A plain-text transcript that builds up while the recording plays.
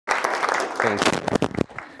Thank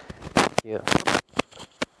you.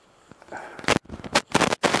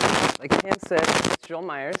 Like Ken said, it's Joel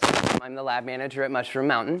Myers. I'm the lab manager at Mushroom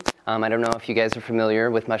Mountain. I don't know if you guys are familiar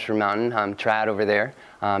with Mushroom Mountain. Trad over there.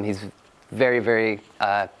 He's very, very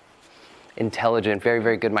intelligent, very,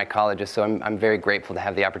 very good mycologist. So I'm very grateful to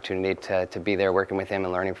have the opportunity to be there working with him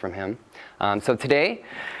and learning from him. So today,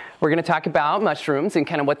 we're going to talk about mushrooms and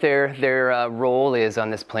kind of what their role is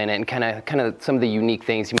on this planet, and kind of some of the unique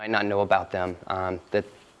things you might not know about them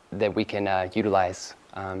that we can utilize.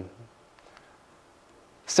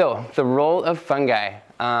 So the role of fungi.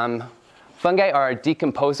 Fungi are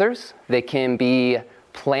decomposers. They can be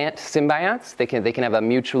plant symbiotes. They can have a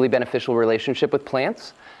mutually beneficial relationship with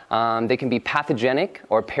plants. They can be pathogenic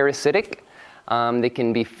or parasitic. They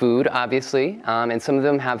can be food, obviously, and some of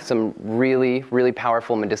them have some really, really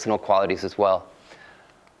powerful medicinal qualities as well.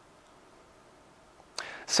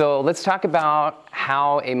 So let's talk about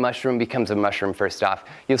how a mushroom becomes a mushroom first off.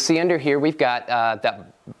 You'll see under here we've got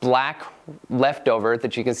that black leftover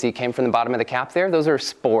that you can see came from the bottom of the cap there. Those are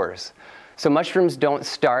spores. So mushrooms don't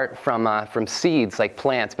start from seeds like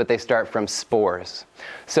plants, but they start from spores.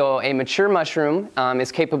 So a mature mushroom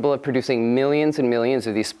is capable of producing millions and millions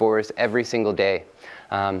of these spores every single day.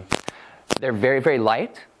 They're very, very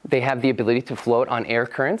light. They have the ability to float on air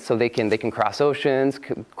currents, so they can cross oceans,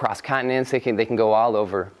 cross continents. They can go all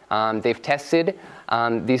over. They've tested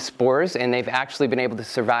these spores, and they've actually been able to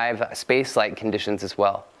survive space-like conditions as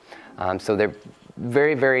well. So they're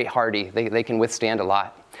very, very hardy. They can withstand a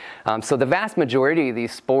lot. So the vast majority of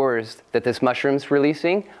these spores that this mushroom's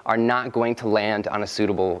releasing are not going to land on a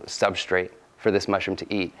suitable substrate for this mushroom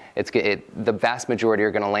to eat. The vast majority are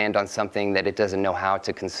going to land on something that it doesn't know how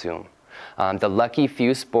to consume. The lucky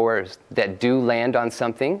few spores that do land on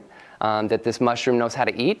something that this mushroom knows how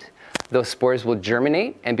to eat, those spores will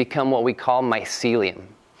germinate and become what we call mycelium.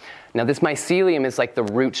 Now this mycelium is like the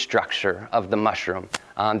root structure of the mushroom.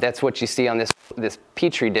 That's what you see on this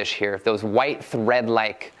petri dish here, those white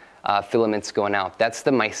thread-like filaments going out. That's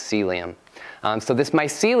the mycelium. So this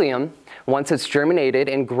mycelium, once it's germinated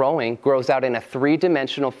and growing, grows out in a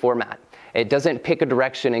three-dimensional format. It doesn't pick a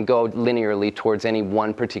direction and go linearly towards any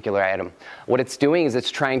one particular item. What it's doing is it's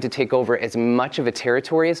trying to take over as much of a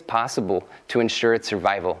territory as possible to ensure its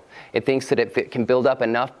survival. It thinks that if it can build up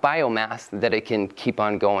enough biomass that it can keep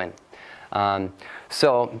on going.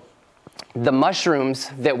 So the mushrooms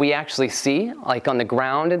that we actually see, like on the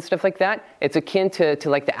ground and stuff like that, it's akin to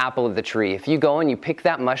like the apple of the tree. If you go and you pick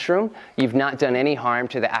that mushroom, you've not done any harm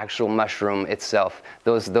to the actual mushroom itself.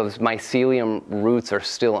 Those mycelium roots are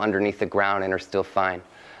still underneath the ground and are still fine.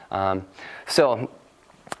 So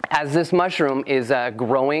as this mushroom is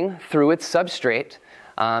growing through its substrate,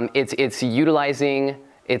 it's utilizing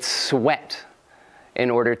its sweat in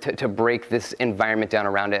order to break this environment down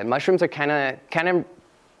around it. And mushrooms are kind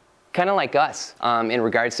of like us in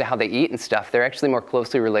regards to how they eat and stuff. They're actually more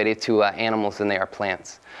closely related to animals than they are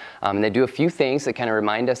plants. They do a few things that kind of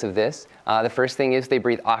remind us of this. The first thing is they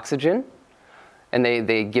breathe oxygen, and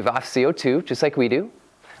they give off CO2, just like we do.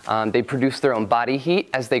 They produce their own body heat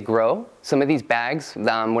as they grow. Some of these bags,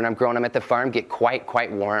 when I'm growing them at the farm, get quite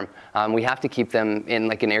warm. We have to keep them in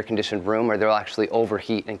like an air-conditioned room, or they'll actually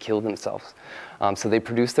overheat and kill themselves. So they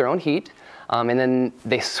produce their own heat, and then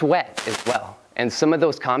they sweat as well. And some of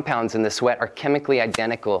those compounds in the sweat are chemically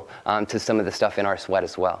identical to some of the stuff in our sweat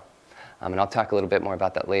as well. And I'll talk a little bit more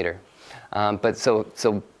about that later. But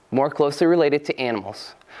so more closely related to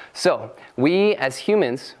animals. So we as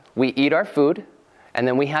humans, we eat our food, and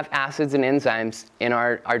then we have acids and enzymes in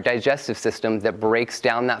our digestive system that breaks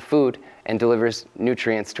down that food and delivers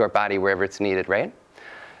nutrients to our body wherever it's needed, right?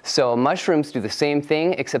 So mushrooms do the same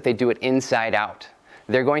thing, except they do it inside out.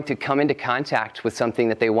 They're going to come into contact with something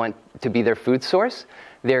that they want to be their food source.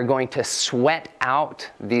 They're going to sweat out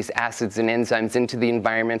these acids and enzymes into the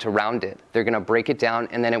environment around it. They're going to break it down,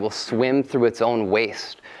 and then it will swim through its own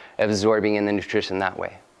waste, absorbing in the nutrition that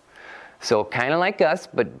way. So kind of like us,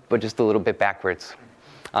 but just a little bit backwards.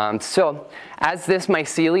 So as this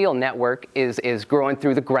mycelial network is growing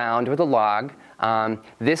through the ground or the log,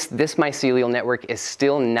 this mycelial network is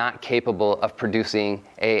still not capable of producing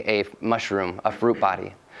a mushroom, a fruit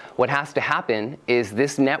body. What has to happen is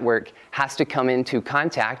this network has to come into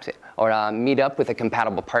contact or meet up with a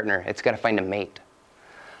compatible partner. It's got to find a mate.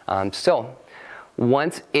 So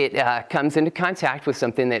once it comes into contact with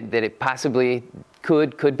something that it possibly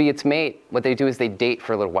could be its mate, what they do is they date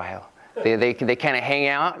for a little while. They kind of hang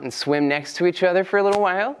out and swim next to each other for a little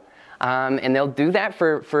while. And they'll do that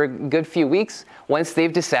for a good few weeks. Once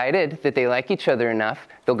they've decided that they like each other enough,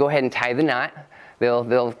 they'll go ahead and tie the knot.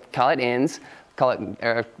 They'll call it ends, call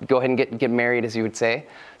it, go ahead and get married, as you would say.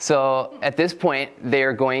 So at this point,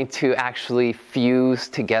 they're going to actually fuse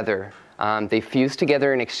together. They fuse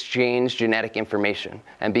together and exchange genetic information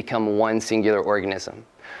and become one singular organism.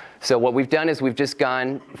 So what we've done is we've just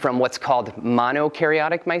gone from what's called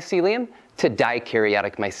monokaryotic mycelium to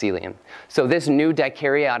dikaryotic mycelium. So this new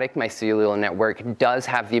dikaryotic mycelial network does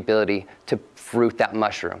have the ability to fruit that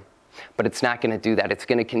mushroom. But it's not going to do that. It's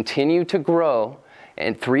going to continue to grow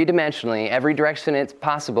in three-dimensionally, every direction it's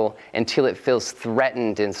possible, until it feels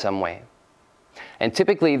threatened in some way. And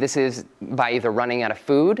typically this is by either running out of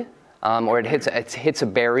food, or it hits a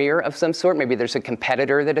barrier of some sort. Maybe there's a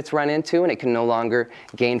competitor that it's run into and it can no longer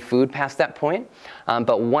gain food past that point.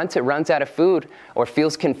 But once it runs out of food or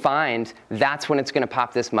feels confined, that's when it's going to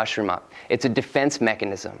pop this mushroom up. It's a defense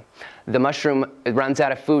mechanism. The mushroom runs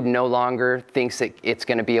out of food, no longer thinks that it's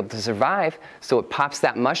going to be able to survive, so it pops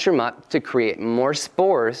that mushroom up to create more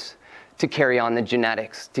spores to carry on the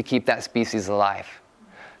genetics, to keep that species alive.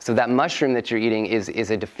 So that mushroom that you're eating is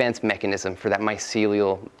a defense mechanism for that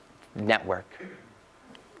mycelial network.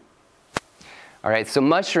 All right, so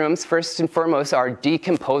mushrooms, first and foremost, are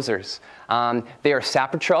decomposers. They are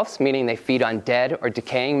saprotrophs, meaning they feed on dead or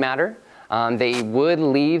decaying matter. They eat wood,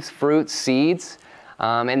 leaves, fruits, seeds,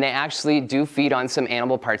 and they actually do feed on some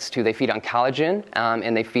animal parts too. They feed on collagen,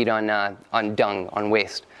 and they feed on dung, on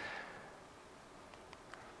waste.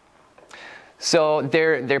 So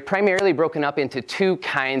they're primarily broken up into two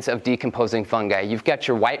kinds of decomposing fungi. You've got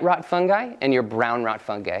your white rot fungi and your brown rot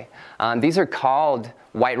fungi. These are called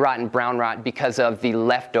white rot and brown rot because of the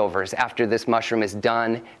leftovers after this mushroom is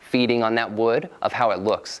done feeding on that wood of how it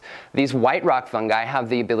looks. These white rot fungi have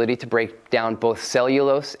the ability to break down both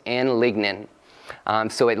cellulose and lignin.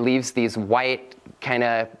 So it leaves these white, kind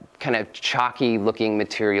of chalky looking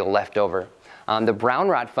material left over. The brown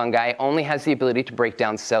rot fungi only has the ability to break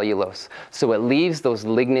down cellulose. So it leaves those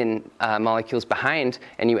lignin molecules behind,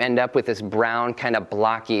 and you end up with this brown, kind of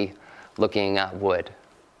blocky looking wood.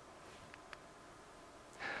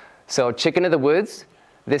 So chicken of the woods,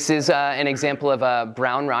 this is an example of a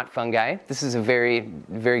brown rot fungi. This is a very,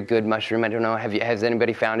 very good mushroom. I don't know, has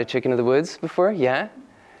anybody found a chicken of the woods before? Yeah?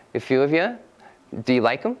 A few of you? Do you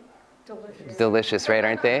like them? Delicious. Delicious, right,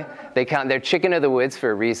 aren't they? They're chicken of the woods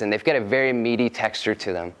for a reason. They've got a very meaty texture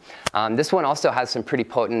to them. This one also has some pretty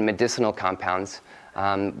potent medicinal compounds.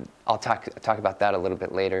 I'll talk about that a little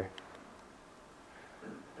bit later.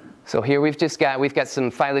 So here we've got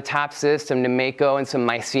some Phylotopsis, some Nemeko, and some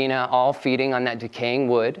Mycena, all feeding on that decaying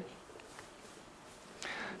wood.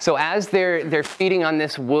 So as they're feeding on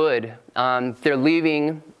this wood, they're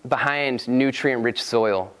leaving behind nutrient-rich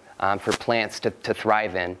soil for plants to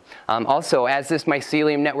thrive in. Also, as this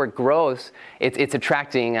mycelium network grows, it's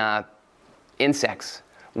attracting insects.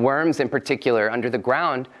 Worms in particular under the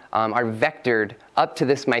ground are vectored up to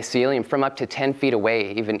this mycelium from up to 10 feet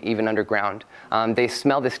away, even underground. They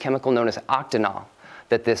smell this chemical known as octanol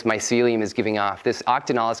that this mycelium is giving off. This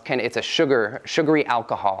octanol is it's a sugary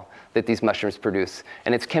alcohol that these mushrooms produce,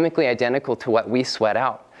 and it's chemically identical to what we sweat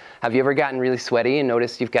out. Have you ever gotten really sweaty and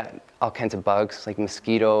noticed you've got all kinds of bugs, like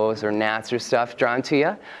mosquitoes or gnats or stuff drawn to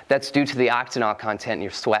you? That's due to the octanol content in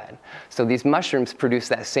your sweat. So these mushrooms produce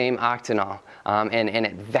that same octanol, and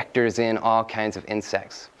it vectors in all kinds of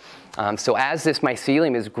insects. So as this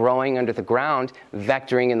mycelium is growing under the ground,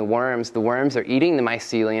 vectoring in the worms are eating the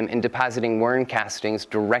mycelium and depositing worm castings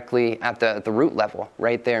directly at the root level,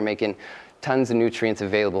 right there, making tons of nutrients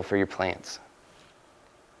available for your plants.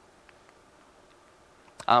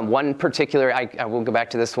 One particular, I will go back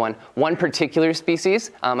to this one. One particular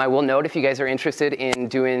species, I will note if you guys are interested in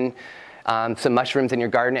doing some mushrooms in your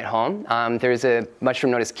garden at home, there's a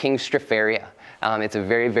mushroom known as King Stropharia. It's a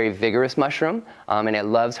very, very vigorous mushroom, and it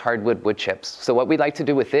loves hardwood wood chips. So what we'd like to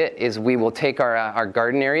do with it is we will take our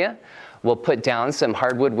garden area, we'll put down some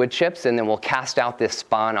hardwood wood chips, and then we'll cast out this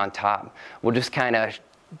spawn on top. We'll just kind of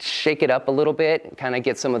shake it up a little bit, kind of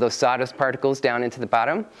get some of those sawdust particles down into the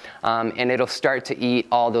bottom, and it'll start to eat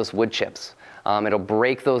all those wood chips. It'll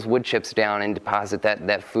break those wood chips down and deposit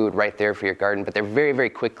that food right there for your garden, but they're very, very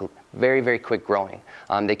quick growing.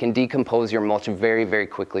 They can decompose your mulch very, very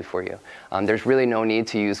quickly for you. There's really no need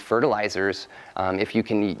to use fertilizers if you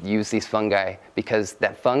can use these fungi, because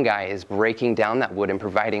that fungi is breaking down that wood and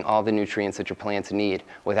providing all the nutrients that your plants need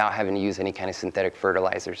without having to use any kind of synthetic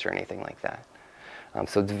fertilizers or anything like that.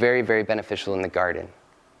 So it's very, very beneficial in the garden.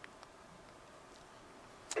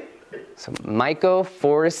 So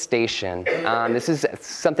mycoforestation. This is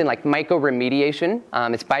something like mycoremediation.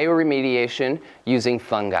 It's bioremediation using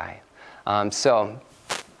fungi. So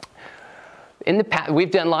in the past, we've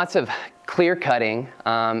done lots of clear cutting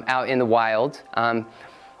out in the wild.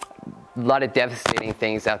 lot of devastating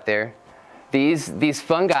things out there. These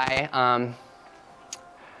fungi,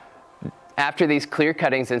 after these clear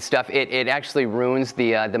cuttings and stuff, it actually ruins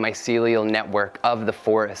the mycelial network of the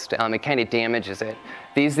forest. It kind of damages it.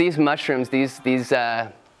 These mushrooms, these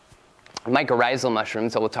mycorrhizal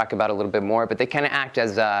mushrooms that we'll talk about a little bit more, but they kind of act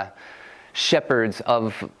as shepherds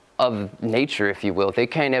of nature, if you will. They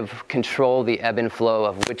kind of control the ebb and flow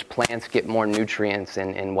of which plants get more nutrients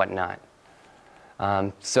and whatnot.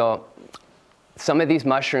 So some of these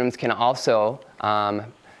mushrooms can also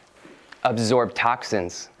absorb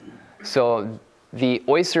toxins. So the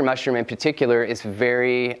oyster mushroom in particular is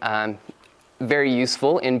very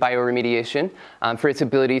useful in bioremediation for its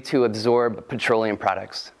ability to absorb petroleum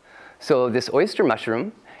products. So this oyster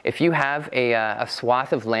mushroom, if you have a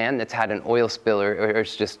swath of land that's had an oil spill or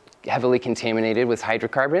it's just heavily contaminated with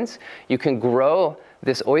hydrocarbons, you can grow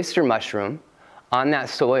this oyster mushroom on that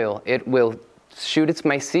soil. It will shoot its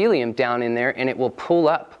mycelium down in there, and it will pull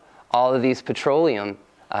up all of these petroleum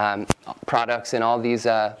products and all these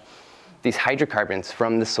hydrocarbons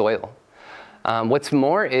from the soil. What's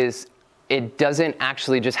more is it doesn't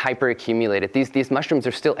actually just hyperaccumulate it. These mushrooms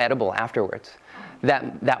are still edible afterwards.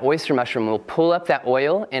 That oyster mushroom will pull up that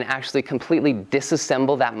oil and actually completely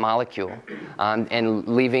disassemble that molecule, and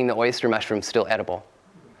leaving the oyster mushroom still edible.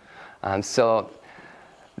 So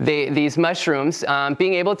these mushrooms,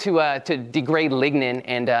 being able to degrade lignin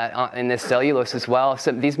and the cellulose as well,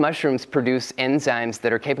 so these mushrooms produce enzymes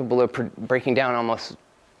that are capable of breaking down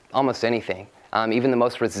almost anything. Even the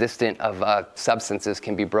most resistant of substances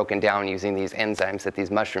can be broken down using these enzymes that these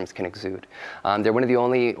mushrooms can exude. They're one of the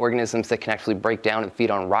only organisms that can actually break down and feed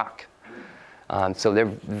on rock. So they're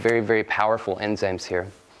very, very powerful enzymes here.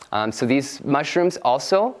 So these mushrooms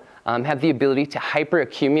also have the ability to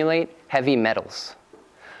hyperaccumulate heavy metals.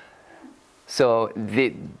 So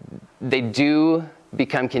they do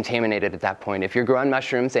become contaminated at that point. If you're growing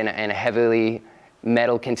mushrooms in a heavily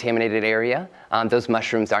metal contaminated area, those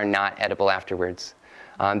mushrooms are not edible afterwards.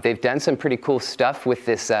 They've done some pretty cool stuff with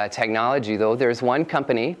this technology though. There's one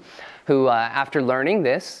company who, after learning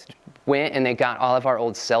this, went and they got all of our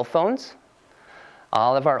old cell phones,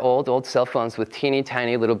 all of our old cell phones with teeny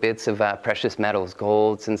tiny little bits of precious metals,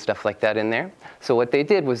 golds and stuff like that in there. So what they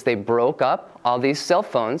did was they broke up all these cell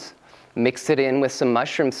phones, mixed it in with some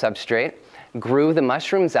mushroom substrate, grew the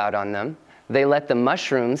mushrooms out on them. They let the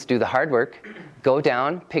mushrooms do the hard work, go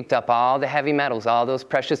down, picked up all the heavy metals, all those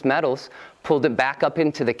precious metals, pulled it back up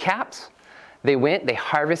into the caps. They went, they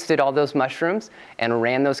harvested all those mushrooms and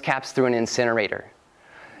ran those caps through an incinerator.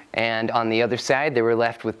 And on the other side, they were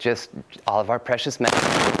left with just all of our precious metals. So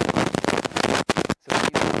we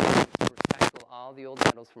recycle all the old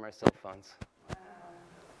metals from our cell phones.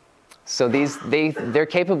 So they're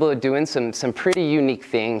capable of doing some pretty unique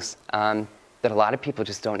things that a lot of people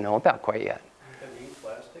just don't know about quite yet. Can they eat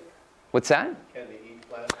plastic? What's that? Can they eat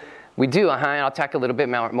plastic? We do, and I'll talk a little bit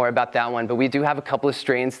more about that one, but we do have a couple of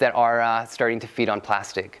strains that are starting to feed on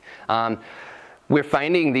plastic. We're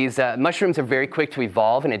finding these mushrooms are very quick to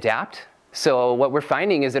evolve and adapt. So what we're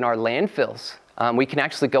finding is in our landfills, we can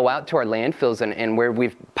actually go out to our landfills and where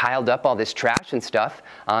we've piled up all this trash and stuff,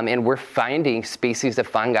 and we're finding species of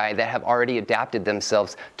fungi that have already adapted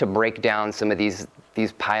themselves to break down some of these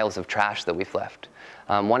piles of trash that we've left.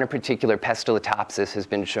 One in particular, Pestilotopsis, has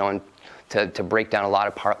been shown to break down a lot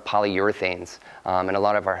of polyurethanes and a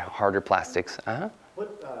lot of our harder plastics.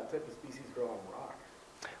 What type of species grow on rock?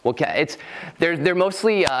 Well, they're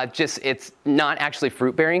mostly it's not actually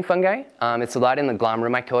fruit-bearing fungi. It's a lot in the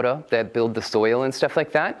glomeromycota that build the soil and stuff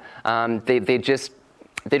like that.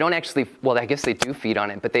 They don't actually, well, I guess they do feed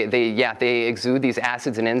on it, but they exude these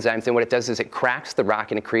acids and enzymes, and what it does is it cracks the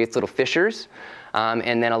rock and it creates little fissures.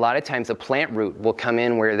 And then a lot of times a plant root will come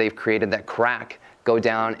in where they've created that crack, go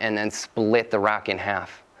down and then split the rock in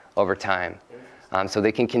half over time. So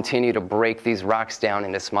they can continue to break these rocks down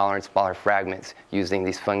into smaller and smaller fragments using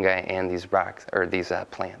these fungi and these rocks, or these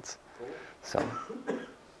plants. So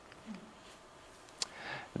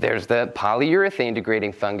there's the polyurethane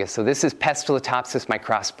degrading fungus. So this is Pestilotopsis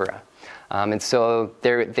microspora. And so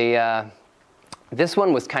this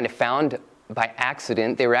one was kind of found by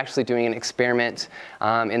accident. They were actually doing an experiment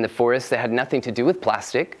in the forest that had nothing to do with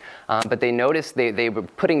plastic, but they noticed they were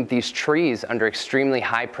putting these trees under extremely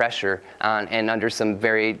high pressure and under some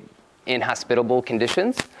very inhospitable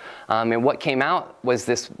conditions. And what came out was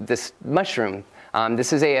this mushroom.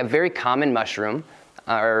 This is a very common mushroom,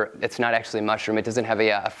 or it's not actually a mushroom. It doesn't have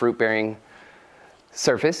a fruit-bearing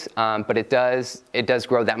surface, but it does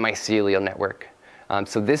grow that mycelial network.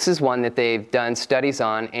 So this is one that they've done studies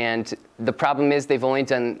on, and the problem is they've only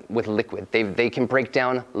done with liquid. They can break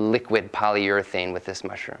down liquid polyurethane with this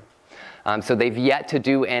mushroom. So they've yet to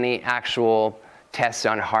do any actual tests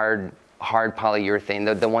on hard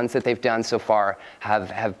polyurethane. The ones that they've done so far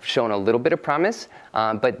have shown a little bit of promise,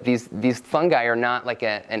 but these fungi are not like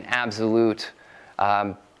an absolute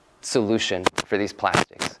solution for these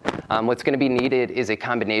plastics. What's going to be needed is a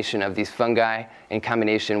combination of these fungi in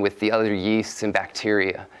combination with the other yeasts and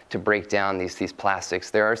bacteria to break down these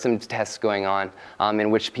plastics. There are some tests going on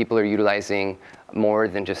in which people are utilizing more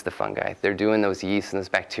than just the fungi. They're doing those yeasts and those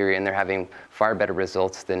bacteria, and they're having far better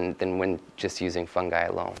results than when just using fungi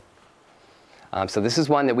alone. So this is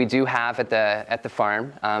one that we do have at the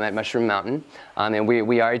farm at Mushroom Mountain, and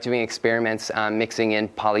we are doing experiments mixing in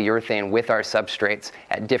polyurethane with our substrates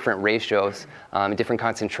at different ratios, different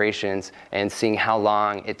concentrations, and seeing how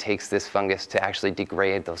long it takes this fungus to actually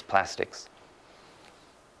degrade those plastics.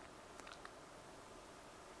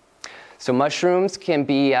 So mushrooms can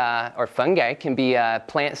be, or fungi can be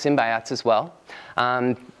plant symbiotes as well.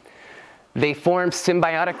 They form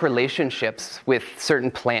symbiotic relationships with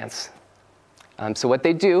certain plants. So what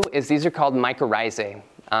they do is these are called mycorrhizae,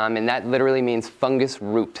 and that literally means fungus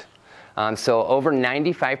root. So over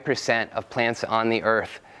 95% of plants on the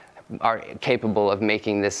earth are capable of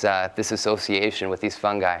making this association with these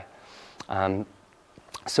fungi.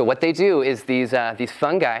 So what they do is these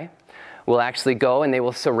fungi will actually go and they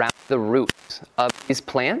will surround the roots of these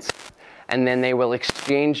plants, and then they will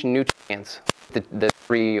exchange nutrients with the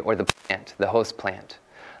tree or the plant, the host plant.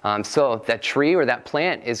 So that tree or that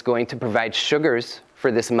plant is going to provide sugars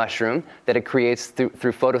for this mushroom that it creates through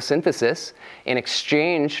photosynthesis in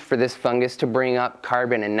exchange for this fungus to bring up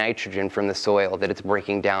carbon and nitrogen from the soil that it's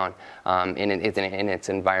breaking down in its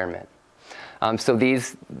environment. So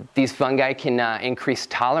these fungi can increase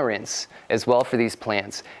tolerance as well for these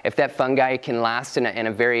plants. If that fungi can last in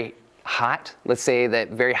a very hot, let's say that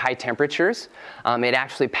very high temperatures, it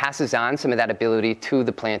actually passes on some of that ability to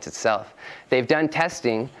the plant itself. They've done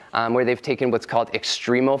testing where they've taken what's called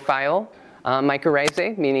extremophile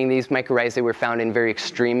mycorrhizae, meaning these mycorrhizae were found in very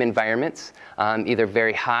extreme environments, either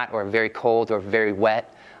very hot or very cold or very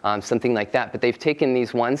wet, something like that. But they've taken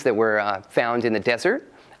these ones that were found in the desert.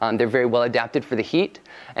 They're very well adapted for the heat,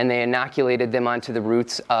 and they inoculated them onto the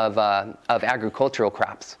roots of agricultural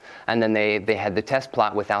crops. And then they had the test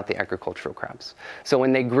plot without the agricultural crops. So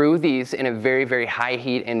when they grew these in a very, very high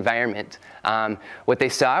heat environment, what they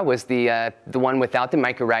saw was the one without the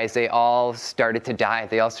mycorrhizae all started to die.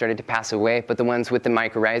 They all started to pass away, but the ones with the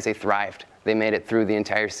mycorrhizae thrived. They made it through the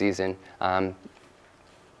entire season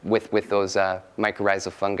with those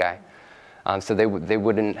mycorrhizal fungi. So they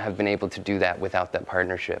wouldn't have been able to do that without that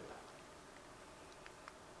partnership.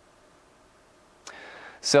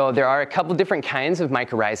 So there are a couple different kinds of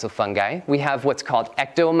mycorrhizal fungi. We have what's called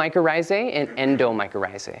ectomycorrhizae and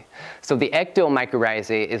endomycorrhizae. So the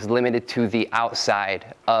ectomycorrhizae is limited to the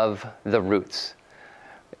outside of the roots.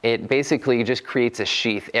 It basically just creates a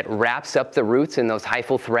sheath. It wraps up the roots in those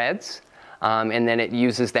hyphal threads, and then it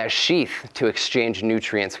uses that sheath to exchange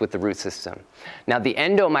nutrients with the root system. Now the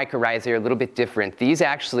endomycorrhizae are a little bit different. These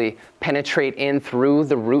actually penetrate in through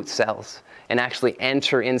the root cells and actually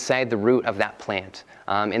enter inside the root of that plant.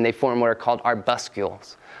 And they form what are called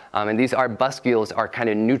arbuscules. And these arbuscules are kind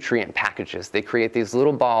of nutrient packages. They create these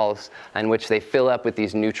little balls in which they fill up with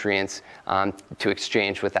these nutrients to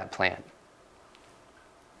exchange with that plant.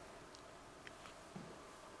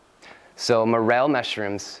 So morel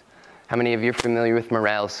mushrooms. How many of you are familiar with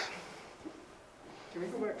morels? Can we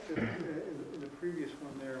go back to in the previous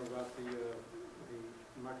one there about the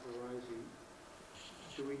mycorrhizae?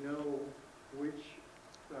 Do we know which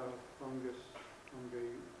fungi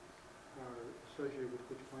are associated with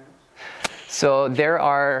which plants? So there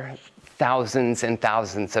are thousands and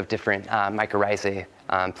thousands of different mycorrhizae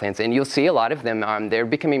plants, and you'll see a lot of them. They're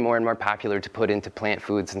becoming more and more popular to put into plant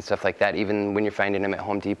foods and stuff like that, even when you're finding them at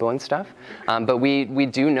Home Depot and stuff. But we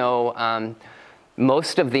do know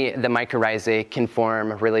most of the mycorrhizae can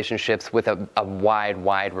form relationships with a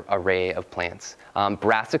wide array of plants.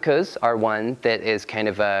 Brassicas are one that is kind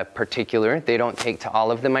of particular. They don't take to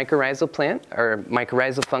all of the mycorrhizal plant or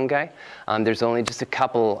mycorrhizal fungi. There's only just a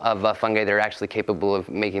couple of fungi that are actually capable of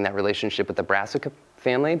making that relationship with the brassica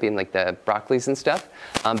family, being like the broccolis and stuff.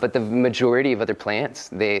 But the majority of other plants,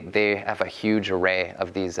 they have a huge array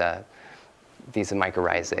of these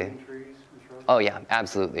mycorrhizae. Oh yeah,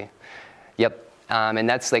 absolutely. Yep. And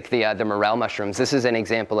that's like the morel mushrooms. This is an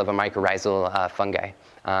example of a mycorrhizal fungi,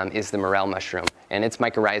 is the morel mushroom. And it's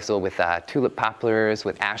mycorrhizal with tulip poplars,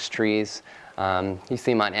 with ash trees. You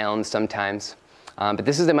see them on elms sometimes. But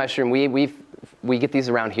this is a mushroom. We get these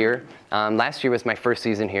around here. Last year was my first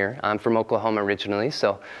season here. I'm from Oklahoma originally,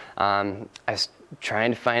 so I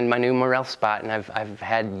trying to find my new morel spot, and I've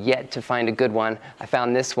had yet to find a good one. I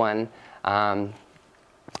found this one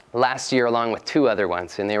last year along with 2 other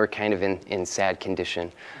ones, and they were kind of in sad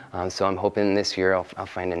condition. So I'm hoping this year I'll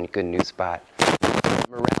find a good new spot.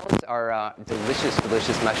 Morels are delicious,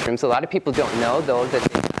 delicious mushrooms. A lot of people don't know, though, that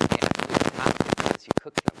they actually toxic as you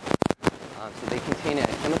cook them. So they contain a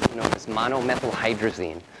chemical known as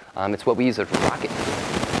monomethylhydrazine. It's what we use as rocket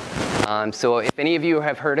fuel. So if any of you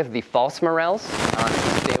have heard of the false morels,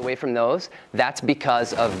 stay away from those. That's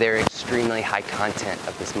because of their extremely high content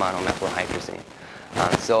of this monomethylhydrazine.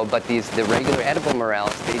 But the regular edible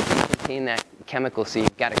morels, they do contain that chemical, so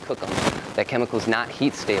you've got to cook them. That chemical is not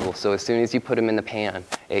heat stable, so as soon as you put them in the pan,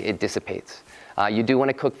 it dissipates. You do want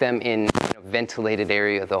to cook them in a ventilated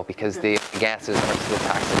area, though, because the gases are still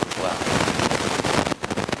toxic as well.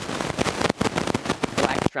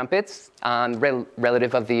 Black trumpets,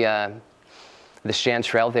 relative of the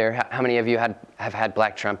chanterelle there. How many of you have had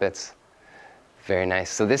black trumpets? Very nice.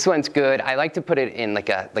 So this one's good. I like to put it in like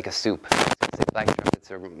a soup. Black trumpets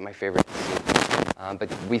are my favorite soup. But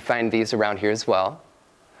we find these around here as well.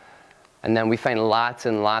 And then we find lots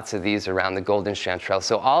and lots of these around the golden chanterelle.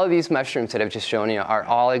 So all of these mushrooms that I've just shown you are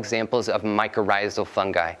all examples of mycorrhizal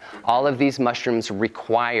fungi. All of these mushrooms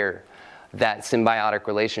require that symbiotic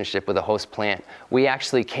relationship with a host plant. We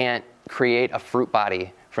actually can't create a fruit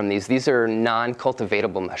body from these. These are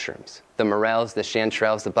non-cultivatable mushrooms. The morels, the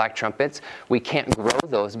chanterelles, the black trumpets, we can't grow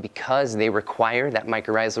those because they require that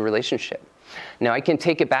mycorrhizal relationship. Now I can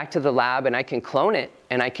take it back to the lab and I can clone it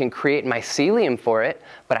and I can create mycelium for it,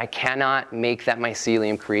 but I cannot make that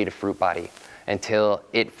mycelium create a fruit body until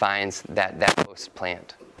it finds that host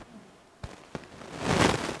plant.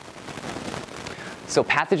 So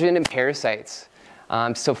pathogen and parasites.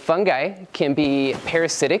 So fungi can be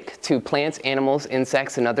parasitic to plants, animals,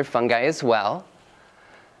 insects, and other fungi as well.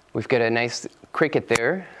 We've got a nice cricket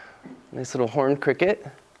there, nice little horned cricket.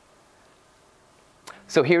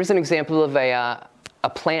 So here's an example of a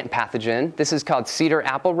plant pathogen. This is called cedar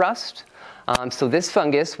apple rust. So this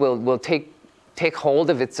fungus will take hold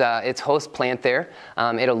of its host plant there.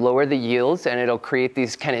 It'll lower the yields and it'll create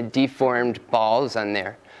these kind of deformed balls on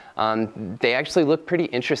there. They actually look pretty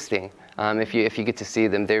interesting if you get to see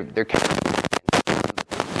them. They're kind of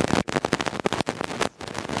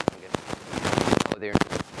they're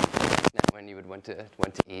not one you would want to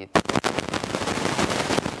eat.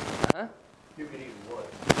 You can eat one.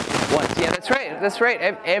 Once, yeah, that's right. That's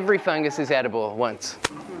right. Every fungus is edible once.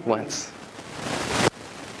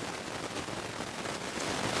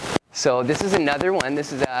 So this is another one.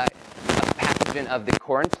 This is a pathogen of the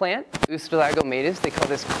corn plant, Ustilagomatus. They call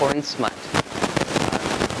this corn smut.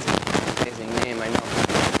 Amazing name, I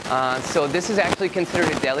know. So this is actually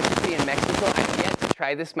considered a delicacy in Mexico. I've yet to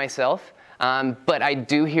try this myself, but I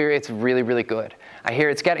do hear it's really, really good. I hear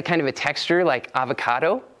it's got a kind of a texture like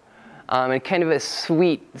avocado. And kind of a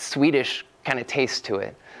sweetish kind of taste to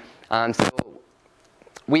it. So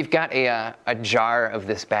we've got a jar of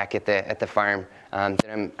this back at the farm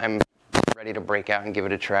that I'm ready to break out and give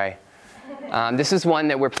it a try. This is one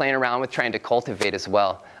that we're playing around with trying to cultivate as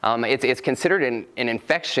well. It's considered an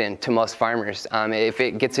infection to most farmers. If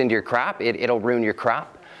it gets into your crop, it'll ruin your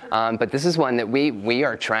crop. But this is one that we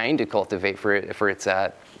are trying to cultivate for its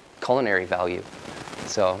culinary value.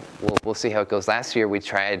 So we'll see how it goes. Last year we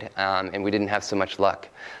tried, and we didn't have so much luck.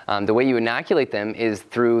 The way you inoculate them is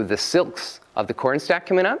through the silks of the corn stalk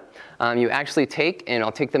coming up. You actually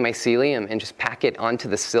I'll take the mycelium and just pack it onto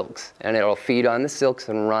the silks, and it'll feed on the silks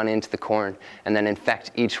and run into the corn, and then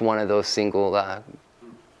infect each one of those single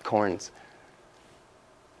corns.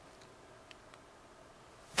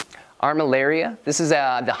 Armillaria, this is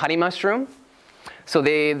the honey mushroom. So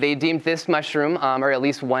they deemed this mushroom, or at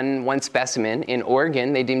least one specimen, in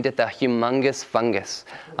Oregon, they deemed it the humongous fungus.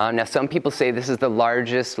 Now some people say this is the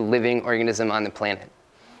largest living organism on the planet.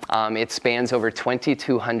 It spans over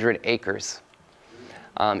 2,200 acres.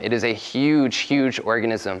 It is a huge, huge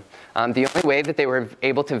organism. The only way that they were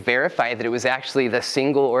able to verify that it was actually the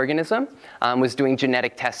single organism was doing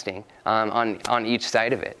genetic testing on each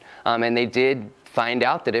side of it. And they did find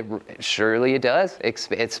out that it does.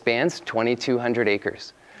 It spans 2,200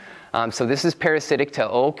 acres. So this is parasitic to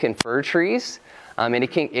oak and fir trees, and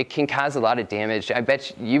it can cause a lot of damage. I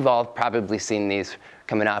bet you've all probably seen these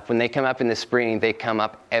coming up. When they come up in the spring, they come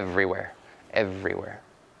up everywhere, everywhere.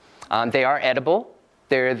 They are edible.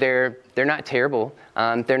 They're not terrible.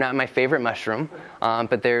 They're not my favorite mushroom,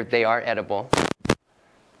 but they are edible.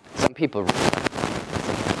 Some people really like them.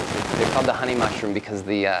 They're called the honey mushroom because of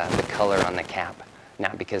the color on the cap,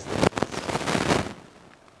 not because of the...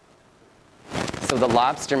 So the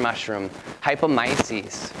lobster mushroom,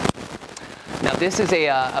 Hypomyces. Now Now this is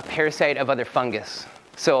a parasite of other fungus.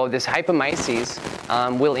 So this hypomyces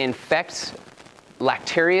will infect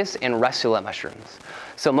Lactarius and Russula mushrooms.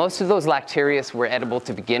 So most of those Lactarius were edible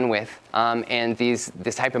to begin with, and this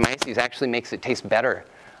hypomyces actually makes it taste better.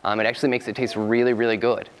 It actually makes it taste really, really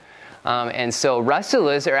good. And so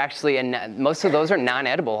Russulas are actually, most of those are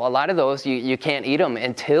non-edible. A lot of those, you can't eat them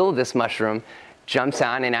until this mushroom jumps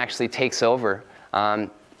on and actually takes over.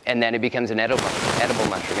 And then it becomes an edible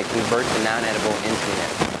mushroom. It converts a non-edible into an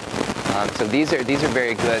edible. So these are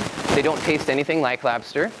very good. They don't taste anything like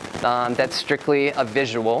lobster. That's strictly a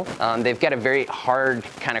visual. They've got a very hard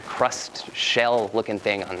kind of crust shell looking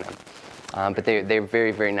thing on them. But they're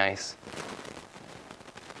very, very nice.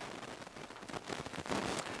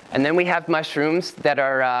 And then we have mushrooms that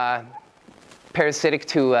are parasitic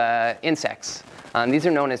to insects. These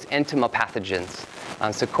are known as entomopathogens.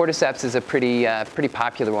 So cordyceps is a pretty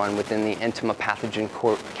popular one within the entomopathogen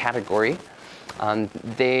category.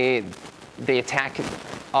 They attack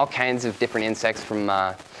all kinds of different insects from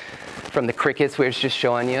the crickets, where it's just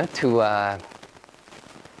showing you, to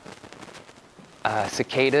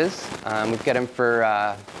cicadas. We've got them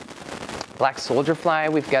for black soldier fly.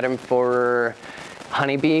 We've got them for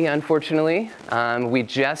honeybee, unfortunately. We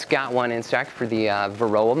just got one in stock for the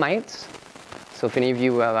varroa mites. So if any of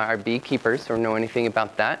you are beekeepers or know anything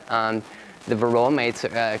about that, the varroa mites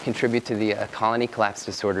contribute to the colony collapse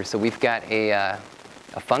disorder. So we've got a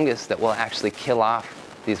fungus that will actually kill off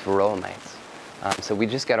these varroa mites. So we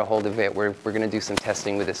just got a hold of it. We're going to do some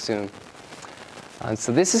testing with it soon.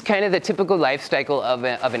 So this is kind of the typical life cycle of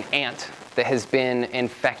an ant that has been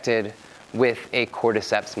infected with a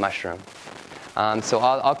cordyceps mushroom. So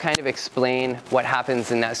I'll kind of explain what happens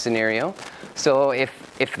in that scenario. So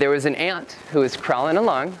if there was an ant who was crawling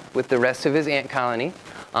along with the rest of his ant colony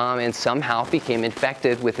and somehow became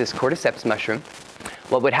infected with this cordyceps mushroom,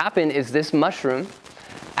 what would happen is this mushroom,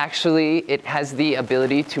 actually, it has the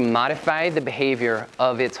ability to modify the behavior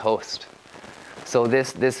of its host. So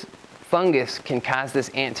this fungus can cause this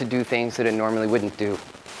ant to do things that it normally wouldn't do.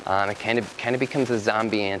 It kind of becomes a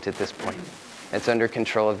zombie ant at this point. It's under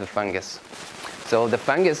control of the fungus. So the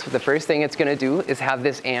fungus, the first thing it's going to do is have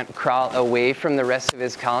this ant crawl away from the rest of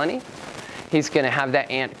his colony. He's going to have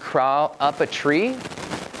that ant crawl up a tree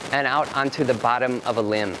and out onto the bottom of a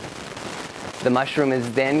limb. The mushroom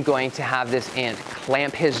is then going to have this ant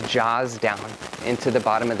clamp his jaws down into the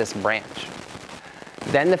bottom of this branch.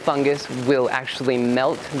 Then the fungus will actually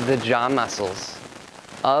melt the jaw muscles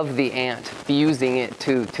of the ant, fusing it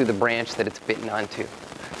to the branch that it's bitten onto,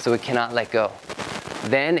 so it cannot let go.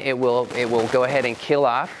 Then it will go ahead and kill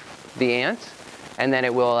off the ant, and then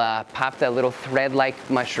it will pop that little thread-like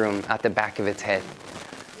mushroom at the back of its head.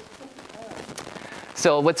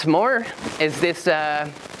 So what's more is this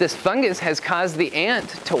fungus has caused the ant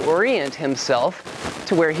to orient himself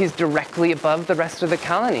to where he's directly above the rest of the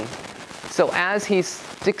colony. So as he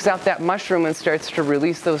sticks out that mushroom and starts to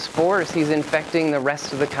release those spores, he's infecting the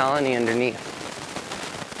rest of the colony underneath.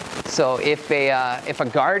 So if a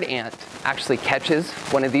guard ant actually catches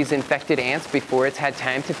one of these infected ants before it's had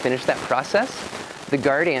time to finish that process, the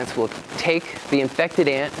guard ants will take the infected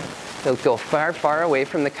ant, they'll go far, far away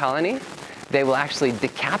from the colony. They will actually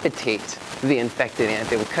decapitate the infected ant.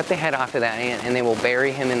 They will cut the head off of that ant and they will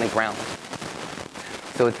bury him in the ground.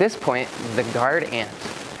 So at this point, the guard ant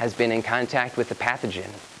has been in contact with the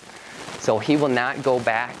pathogen. So he will not go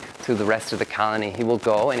back to the rest of the colony. He will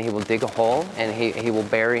go and he will dig a hole and he will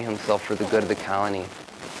bury himself for the good of the colony.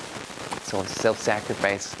 So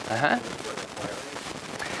self-sacrifice.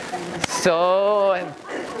 So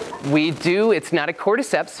we do, it's not a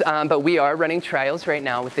cordyceps, but we are running trials right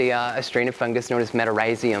now with a strain of fungus known as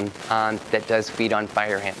Metarhizium that does feed on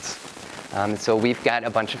fire ants. So we've got a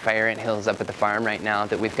bunch of fire ant hills up at the farm right now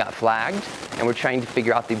that we've got flagged, and we're trying to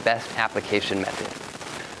figure out the best application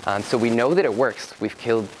method. So we know that it works. We've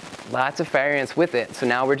killed lots of fire ants with it, so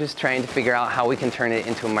now we're just trying to figure out how we can turn it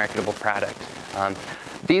into a marketable product.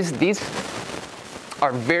 These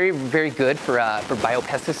are very, very good for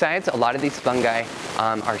biopesticides. A lot of these fungi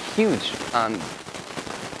are huge,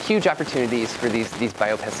 huge opportunities for these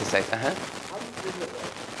biopesticides.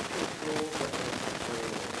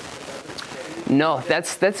 No,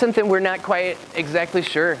 that's something we're not quite exactly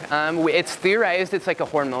sure. It's theorized it's like a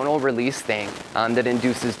hormonal release thing that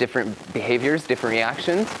induces different behaviors, different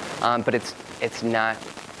reactions, but it's not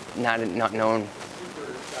known.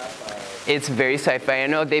 It's very sci-fi. I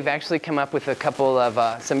know they've actually come up with a couple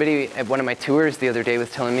of, somebody at one of my tours the other day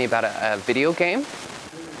was telling me about a video game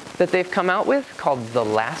that they've come out with called The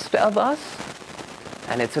Last of Us.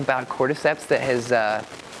 And it's about cordyceps that has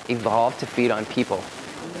evolved to feed on people.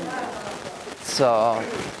 So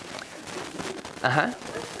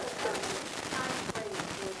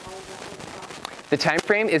The time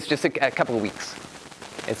frame is just a couple of weeks.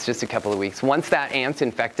 It's just a couple of weeks. Once that ant's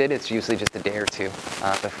infected, it's usually just a day or two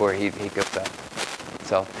before he goes up.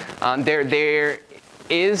 So there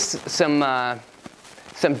is some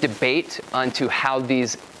debate onto how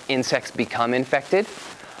these insects become infected.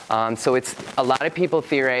 So a lot of people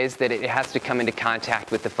theorize that it has to come into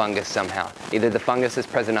contact with the fungus somehow. Either the fungus is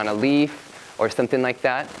present on a leaf or something like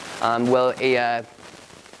that.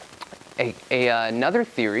 Another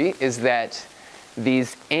theory is that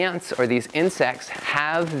these ants or these insects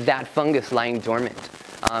have that fungus lying dormant,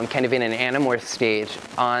 kind of in an anamorph stage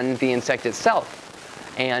on the insect itself.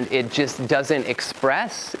 And it just doesn't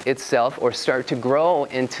express itself or start to grow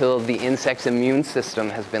until the insect's immune system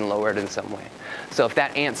has been lowered in some way. So if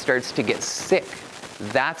that ant starts to get sick,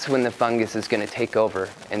 that's when the fungus is going to take over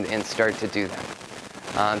and start to do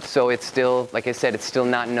that. So it's still, like I said, it's still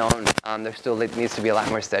not known. There still needs to be a lot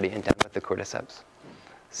more studying done with the cordyceps.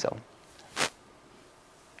 So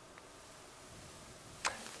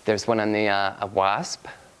there's one on the a wasp.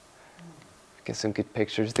 Get some good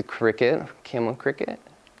pictures. The cricket, camel cricket.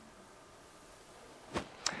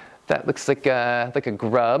 That looks like a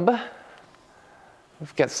grub.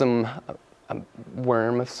 We've got some a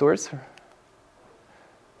worm of sorts.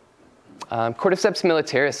 Cordyceps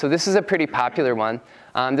militaris. So this is a pretty popular one.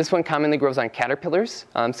 This one commonly grows on caterpillars.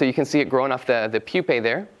 So you can see it growing off the pupae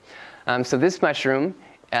there. So this mushroom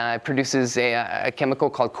produces a chemical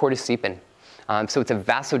called cordycepin. So it's a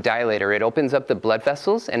vasodilator. It opens up the blood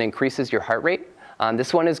vessels and increases your heart rate.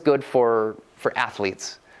 This one is good for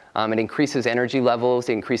athletes. It increases energy levels,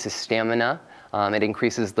 it increases stamina, it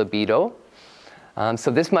increases libido.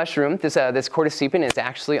 So this mushroom, this cordycepin, is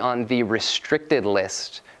actually on the restricted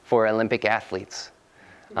list for Olympic athletes.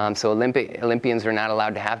 So Olympians are not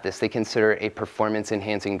allowed to have this. They consider it a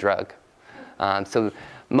performance-enhancing drug. So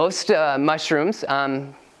most mushrooms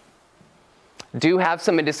do have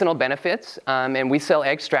some medicinal benefits, and we sell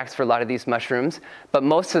extracts for a lot of these mushrooms, but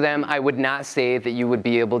most of them I would not say that you would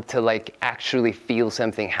be able to like actually feel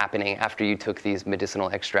something happening after you took these medicinal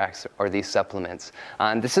extracts or these supplements.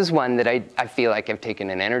 This is one that I feel like I've taken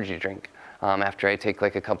an energy drink after I take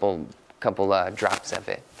like a couple drops of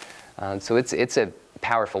it. So it's a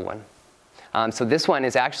powerful one. So this one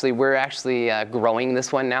is we're actually growing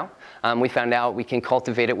this one now. We found out we can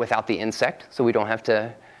cultivate it without the insect, so we don't have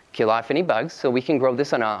to kill off any bugs. So we can grow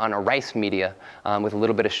this on a rice media with a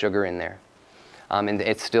little bit of sugar in there. And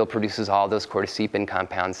it still produces all those cordycepin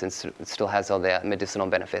compounds and it still has all the medicinal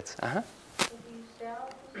benefits. Do you sell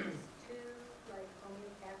these to like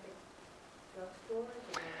homeopathic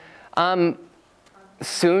drugstores?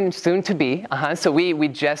 Soon to be. So we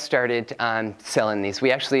just started selling these.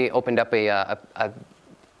 We actually opened up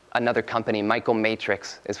another company,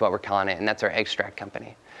 Mycomatrix is what we're calling it, and that's our extract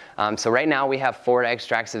company. So right now we have 4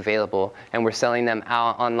 extracts available, and we're selling them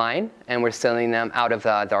out online, and we're selling them out of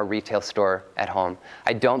our retail store at home.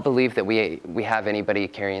 I don't believe that we have anybody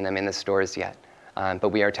carrying them in the stores yet, but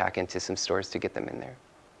we are talking to some stores to get them in there.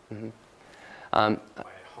 At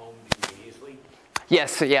home, do you mean easily?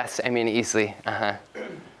 Yes, I mean easily. Do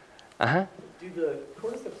the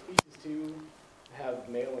cordyceps species too have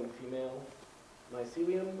male and female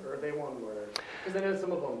mycelium, or are they one where? Because I know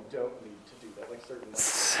some of them don't need to do that, like certain.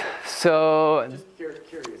 So. Just curious,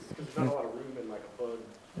 because there's not a lot of room in like a bug.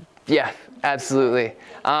 Yeah, absolutely.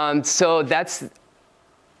 So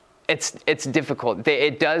it's difficult.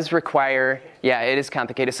 It does require, it is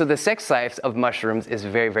complicated. So the sex life of mushrooms is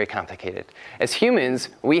very, very complicated. As humans,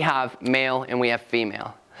 we have male and we have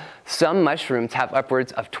female. Some mushrooms have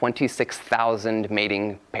upwards of 26,000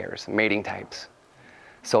 mating pairs, mating types.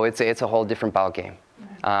 So it's a whole different ballgame.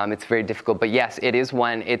 It's very difficult, but yes, it is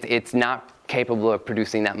one. It's not capable of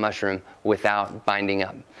producing that mushroom without binding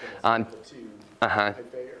up.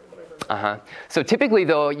 So typically,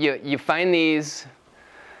 though, you find these.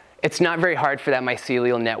 It's not very hard for that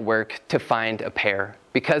mycelial network to find a pair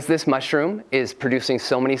because this mushroom is producing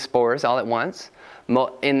so many spores all at once.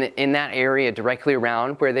 In that area directly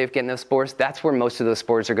around where they've gotten those spores, that's where most of those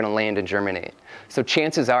spores are going to land and germinate. So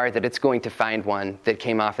chances are that it's going to find one that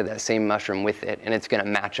came off of that same mushroom with it, and it's going to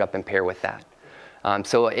match up and pair with that.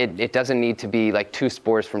 So it doesn't need to be like 2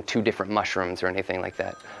 spores from 2 different mushrooms or anything like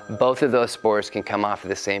that. Both of those spores can come off of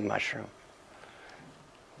the same mushroom.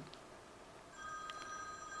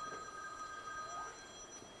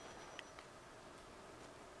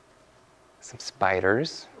 Some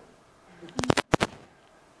spiders.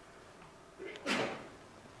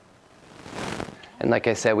 And like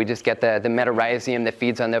I said, we just get the metarhizium that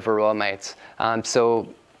feeds on the varroa mites.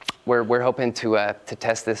 So we're hoping to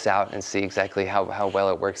test this out and see exactly how well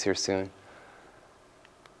it works here soon.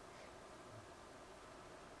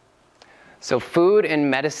 So food and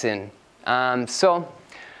medicine. So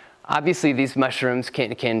obviously these mushrooms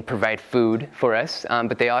can provide food for us,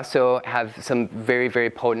 but they also have some very, very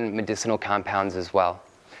potent medicinal compounds as well.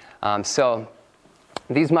 So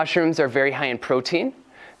these mushrooms are very high in protein.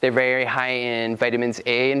 They're very high in vitamins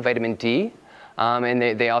A and vitamin D, and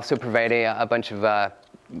they also provide a bunch of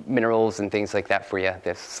minerals and things like that for you.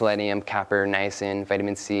 There's selenium, copper, niacin,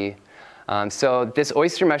 vitamin C. So this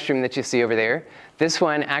oyster mushroom that you see over there, this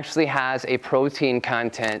one actually has a protein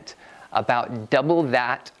content about double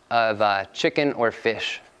that of chicken or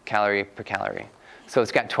fish, calorie per calorie. So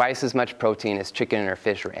it's got twice as much protein as chicken or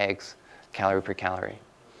fish or eggs, calorie per calorie.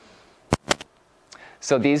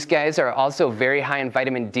 So these guys are also very high in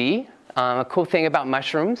vitamin D. A cool thing about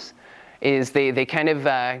mushrooms is they kind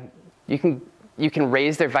of, you can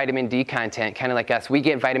raise their vitamin D content, kind of like us. We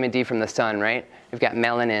get vitamin D from the sun, right? We've got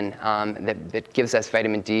melanin that gives us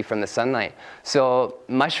vitamin D from the sunlight. So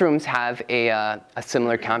mushrooms have a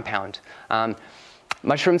similar compound.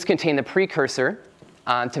 Mushrooms contain the precursor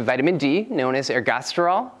to vitamin D, known as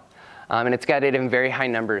ergosterol, and it's got it in very high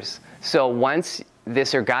numbers. So once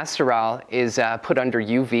this ergosterol is put under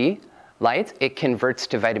UV light, it converts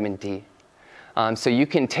to vitamin D. So you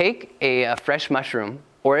can take a fresh mushroom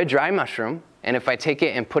or a dry mushroom, and if I take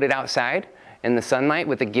it and put it outside in the sunlight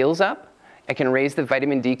with the gills up, I can raise the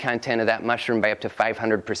vitamin D content of that mushroom by up to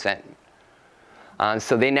 500%.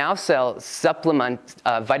 So they now sell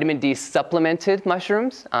vitamin D supplemented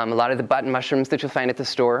mushrooms. A lot of the button mushrooms that you'll find at the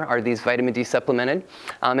store are these vitamin D supplemented.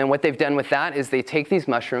 And what they've done with that is they take these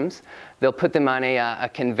mushrooms, they'll put them on a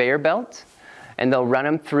conveyor belt, and they'll run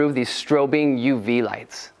them through these strobing UV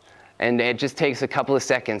lights. And it just takes a couple of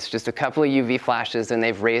seconds, just a couple of UV flashes, and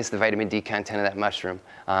they've raised the vitamin D content of that mushroom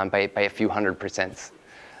by a few 100%.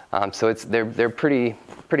 So they're pretty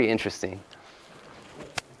interesting.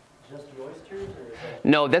 Just the oysters, or is that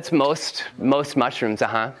No, that's most mushrooms,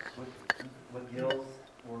 with gills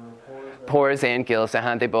or pores? Pores and gills,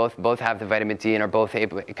 They both have the vitamin D and are both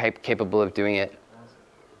capable of doing it.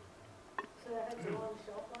 So that has a long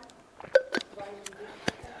shelf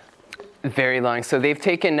life? Very long. So they've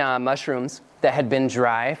taken mushrooms that had been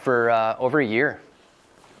dry for over a year,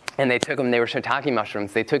 and they took them. They were shiitake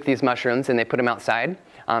mushrooms. They took these mushrooms and they put them outside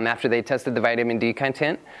after they tested the vitamin D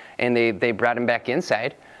content, and they brought them back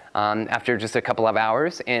inside after just a couple of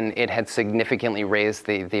hours, and it had significantly raised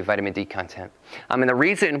the vitamin D content. And the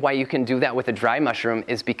reason why you can do that with a dry mushroom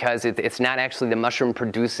is because it's not actually the mushroom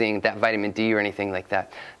producing that vitamin D or anything like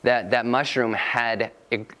that. That mushroom had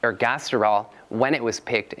ergosterol when it was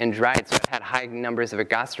picked and dried, so it had high numbers of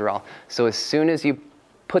ergosterol. So as soon as you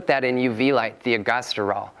put that in UV light, the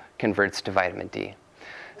ergosterol converts to vitamin D.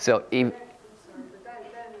 So But then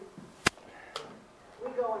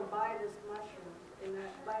we go and buy this mushroom, and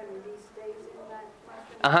that vitamin D stays in that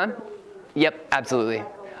mushroom? Until we eat it. Yep, absolutely.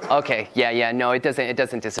 Okay, yeah, no, it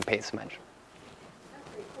doesn't dissipate so much. That's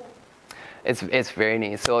pretty cool. It's very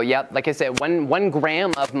neat. So yeah, like I said, one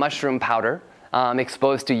gram of mushroom powder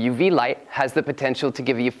exposed to UV light has the potential to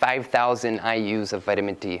give you 5,000 IUs of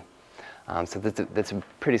vitamin D. So that's a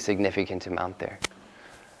pretty significant amount there.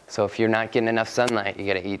 So if you're not getting enough sunlight, you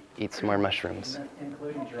got to eat some more mushrooms.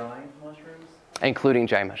 Including dry mushrooms? Including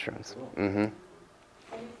dry mushrooms. Mm-hmm. And is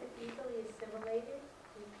it easily assimilated?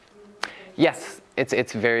 Yes,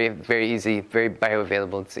 it's very, very easy, very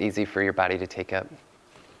bioavailable. It's easy for your body to take up.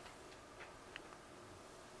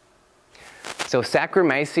 So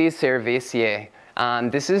Saccharomyces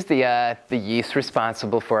cerevisiae. This is the yeast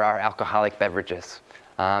responsible for our alcoholic beverages.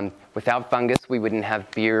 Without fungus, we wouldn't have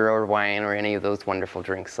beer or wine or any of those wonderful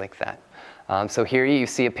drinks like that. So here you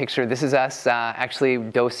see a picture. This is us actually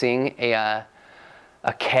dosing a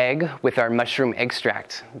keg with our mushroom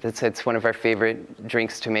extract. It's one of our favorite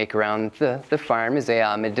drinks to make around the farm is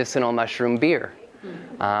a medicinal mushroom beer.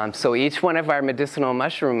 So each one of our medicinal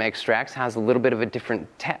mushroom extracts has a little bit of a different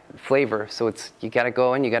flavor. So you got to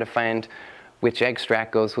go and you got to find which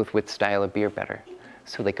extract goes with which style of beer better.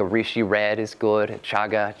 So like a Rishi Red is good, a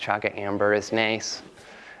Chaga Amber is nice.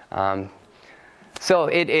 So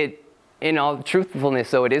in all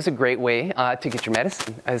truthfulness, though, it is a great way to get your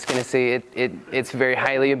medicine. I was going to say it's very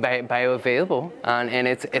highly bioavailable, and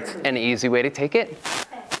it's an easy way to take it.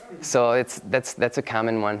 So that's a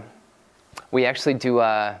common one. We actually do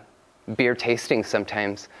beer tasting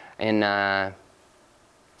sometimes in the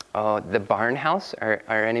Barn House.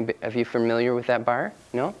 Are any of you familiar with that bar?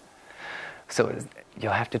 No? So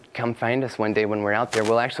you'll have to come find us one day when we're out there.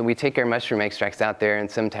 We take our mushroom extracts out there,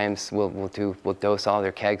 and sometimes we'll dose all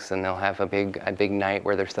their kegs, and they'll have a big night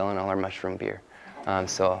where they're selling all our mushroom beer.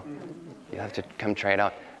 So you'll have to come try it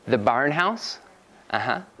out. The Barn House.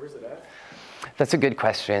 Where's it at? That's a good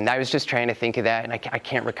question. I was just trying to think of that, and I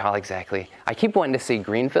can't recall exactly. I keep wanting to say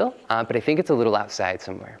Greenville, but I think it's a little outside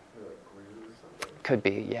somewhere. Could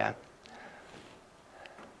be, yeah.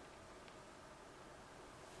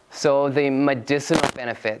 So the medicinal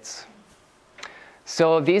benefits.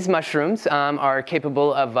 So these mushrooms are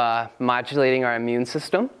capable of modulating our immune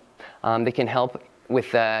system. They can help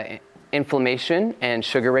with inflammation and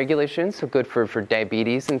sugar regulation, so good for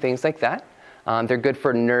diabetes and things like that. They're good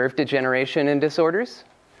for nerve degeneration and disorders,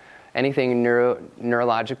 anything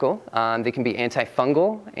neurological. They can be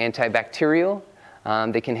antifungal, antibacterial.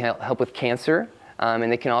 They can help with cancer,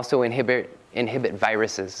 and they can also inhibit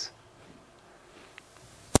viruses.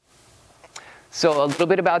 So a little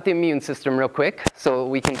bit about the immune system real quick, so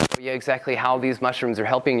we can show you exactly how these mushrooms are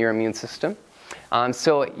helping your immune system.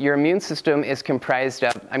 So your immune system is comprised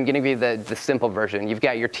of, I'm going to give you the simple version. You've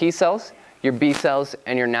got your T cells, your B cells,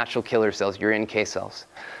 and your natural killer cells, your NK cells.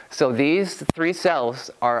 So these three cells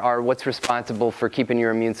are what's responsible for keeping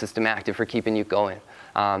your immune system active, for keeping you going.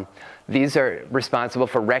 These are responsible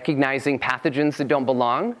for recognizing pathogens that don't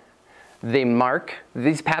belong. They mark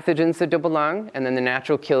these pathogens that don't belong, and then the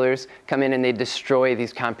natural killers come in and they destroy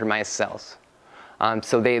these compromised cells.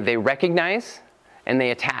 So they recognize and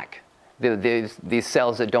they attack these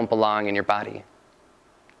cells that don't belong in your body.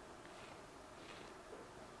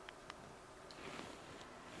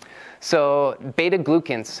 So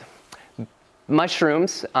beta-glucans.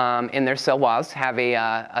 Mushrooms in their cell walls have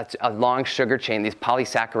a long sugar chain, these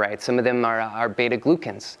polysaccharides. Some of them are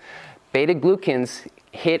beta-glucans. Beta-glucans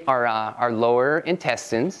hit our lower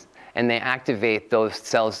intestines, and they activate those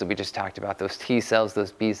cells that we just talked about, those T cells,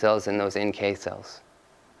 those B cells, and those NK cells.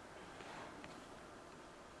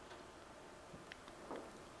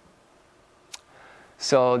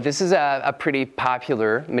 So this is a pretty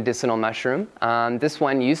popular medicinal mushroom. This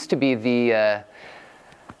one used to be the,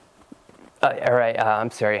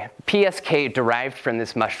 PSK derived from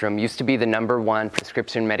this mushroom used to be the #1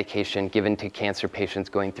 prescription medication given to cancer patients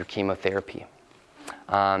going through chemotherapy.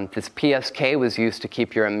 This PSK was used to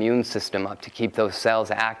keep your immune system up, to keep those cells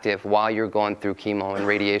active while you're going through chemo and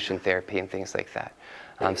radiation therapy and things like that.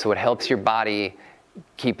 So it helps your body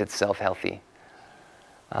keep itself healthy.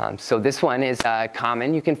 So this one is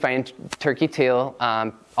common. You can find turkey tail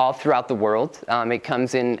all throughout the world. It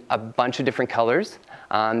comes in a bunch of different colors.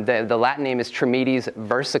 The Latin name is Trametes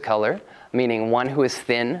versicolor, meaning one who is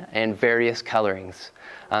thin, and various colorings.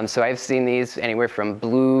 So I've seen these anywhere from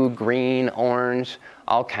blue, green, orange,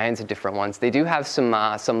 all kinds of different ones. They do have some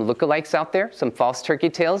lookalikes out there, some false turkey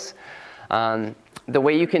tails. The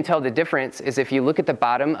way you can tell the difference is if you look at the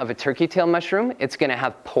bottom of a turkey tail mushroom, it's going to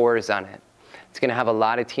have pores on it. It's going to have a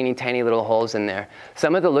lot of teeny tiny little holes in there.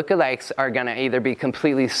 Some of the lookalikes are going to either be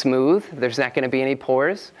completely smooth, there's not going to be any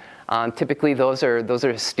pores. Typically those are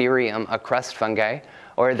Asterium, a crust fungi,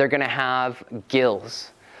 or they're going to have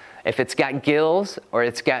gills. If it's got gills or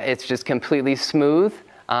it's just completely smooth,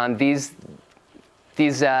 they're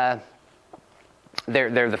the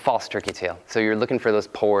false turkey tail. So you're looking for those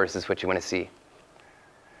pores is what you want to see.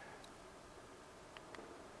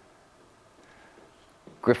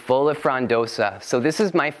 Grifola frondosa. So this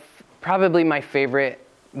is probably my favorite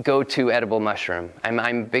go-to edible mushroom. I'm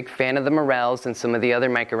a big fan of the morels and some of the other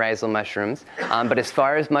mycorrhizal mushrooms. But as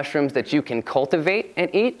far as mushrooms that you can cultivate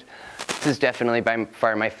and eat, this is definitely by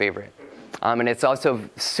far my favorite. And it's also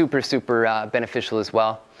super, super beneficial as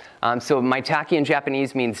well. So maitake in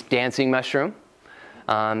Japanese means dancing mushroom.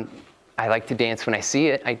 I like to dance when I see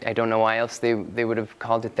it. I don't know why else they would have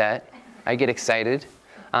called it that. I get excited.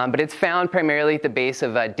 But it's found primarily at the base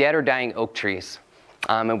of dead or dying oak trees.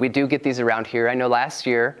 And we do get these around here. I know last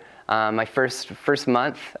year, my first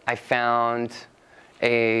month, I found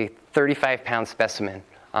a 35-pound specimen.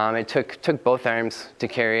 It took both arms to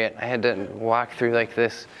carry it. I had to walk through like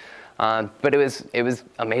this. But it was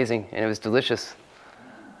amazing, and it was delicious.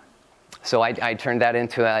 So I turned that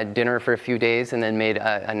into a dinner for a few days and then made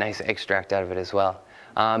a nice extract out of it as well.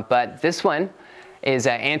 But this one is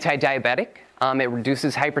anti-diabetic. It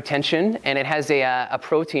reduces hypertension, and it has a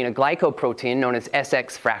protein, a glycoprotein known as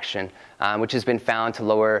SX fraction, which has been found to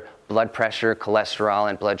lower blood pressure,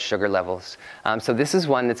 cholesterol, and blood sugar levels. So this is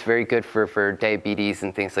one that's very good for diabetes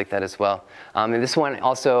and things like that as well. And this one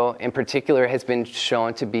also, in particular, has been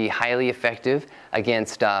shown to be highly effective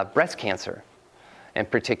against breast cancer in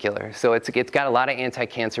particular. So it's got a lot of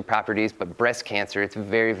anti-cancer properties, but breast cancer, it's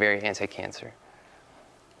very, very anti-cancer.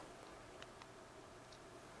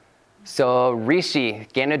 So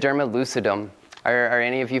reishi, Ganoderma lucidum. Are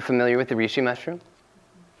any of you familiar with the reishi mushroom?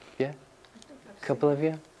 Yeah? A couple of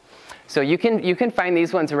you? So you can find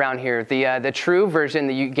these ones around here. The true version,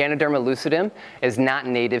 the Ganoderma lucidum, is not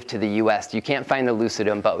native to the U.S. You can't find the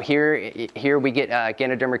lucidum, but here we get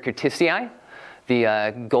Ganoderma curtisii,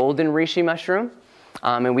 the golden reishi mushroom,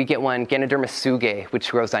 and we get one Ganoderma sugae, which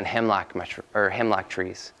grows on hemlock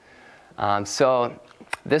trees. So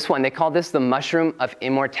this one, they call this the mushroom of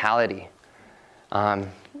immortality.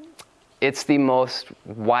 It's the most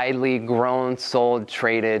widely grown, sold,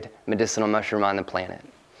 traded medicinal mushroom on the planet.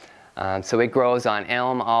 So it grows on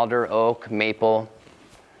elm, alder, oak, maple.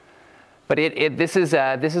 But this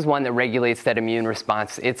is one that regulates that immune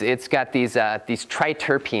response. It's got these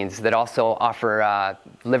triterpenes that also offer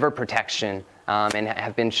liver protection and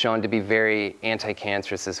have been shown to be very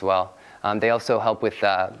anti-cancerous as well. They also help with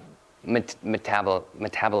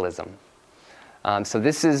metabolism. So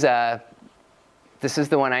this is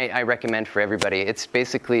the one I recommend for everybody. It's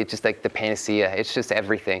basically just like the panacea. It's just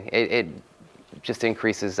everything. It just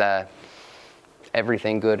increases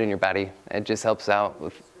everything good in your body. It just helps out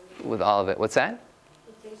with all of it. What's that?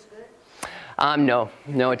 It tastes good? No,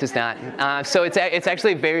 it does not. So it's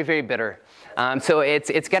actually very, very bitter. So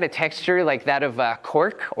it's got a texture like that of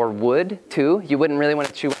cork or wood too. You wouldn't really want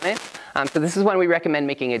to chew on it. So this is one we recommend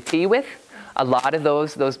making a tea with. A lot of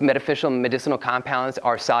those medicinal compounds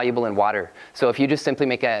are soluble in water. So if you just simply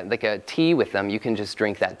make a tea with them, you can just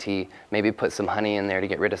drink that tea. Maybe put some honey in there to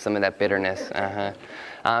get rid of some of that bitterness.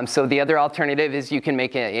 So the other alternative is you can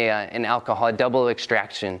make an alcohol, a double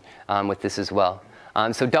extraction with this as well.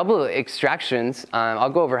 So double extractions, I'll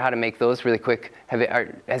go over how to make those really quick.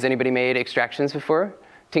 Has anybody made extractions before?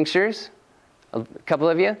 Tinctures? A couple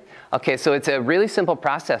of you? Okay, so it's a really simple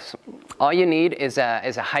process. All you need is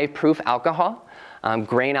a high-proof alcohol.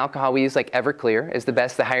 Grain alcohol we use like Everclear is the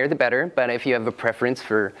best. The higher the better. But if you have a preference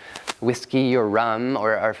for whiskey or rum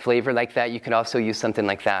or flavor like that, you could also use something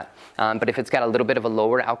like that. But if it's got a little bit of a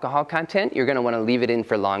lower alcohol content, you're going to want to leave it in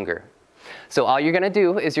for longer. So all you're going to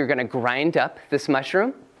do is you're going to grind up this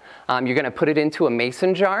mushroom. You're going to put it into a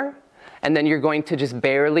mason jar, and then you're going to just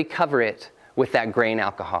barely cover it with that grain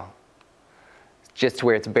alcohol. Just to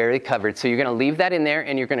where it's barely covered. So you're going to leave that in there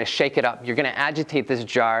and you're going to shake it up. You're going to agitate this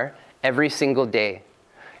jar every single day.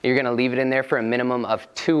 You're going to leave it in there for a minimum of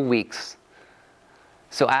 2 weeks.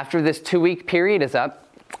 So after this 2-week period is up,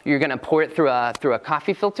 you're going to pour it through a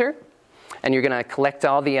coffee filter, and you're going to collect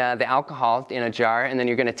all the alcohol in a jar, and then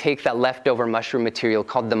you're going to take that leftover mushroom material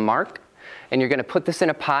called the marc, and you're going to put this in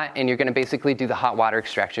a pot, and you're going to basically do the hot water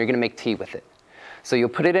extraction. You're going to make tea with it. So you'll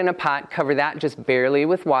put it in a pot, cover that just barely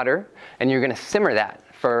with water, and you're going to simmer that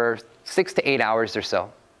for 6 to 8 hours or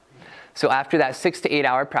so. So after that 6 to 8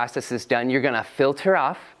 hour process is done, you're going to filter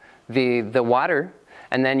off the water,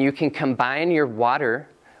 and then you can combine your water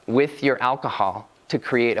with your alcohol to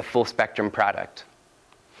create a full spectrum product.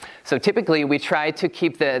 So typically we try to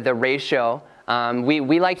keep the ratio,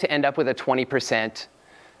 we like to end up with a 20%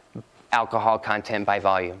 alcohol content by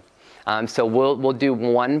volume. So we'll do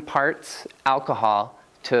 1 part alcohol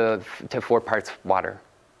to 4 parts water.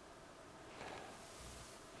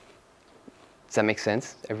 Does that make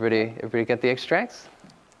sense? Everybody get the extracts?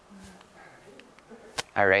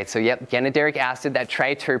 All right, so yep, ganideric acid, that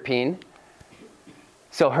triterpene.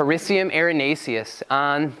 So Hericium erinaceus.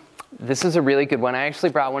 This is a really good one. I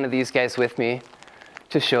actually brought one of these guys with me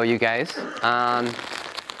to show you guys.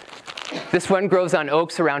 This one grows on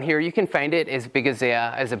oaks around here. You can find it as big as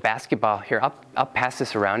a basketball. Here, I'll pass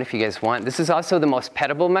this around if you guys want. This is also the most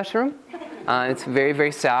petable mushroom. It's very,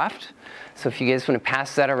 very soft. So if you guys want to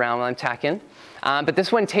pass that around while I'm talking. But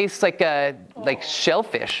this one tastes like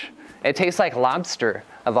shellfish. It tastes like lobster,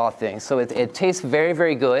 of all things. So it tastes very,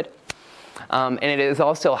 very good. And it is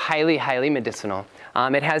also highly, highly medicinal.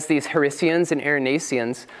 It has these hericians and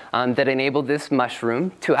erinaceans that enable this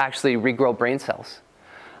mushroom to actually regrow brain cells.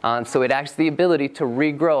 So it has the ability to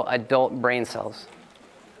regrow adult brain cells.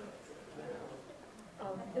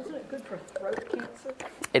 Isn't it good for throat cancer?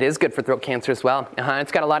 It is good for throat cancer as well.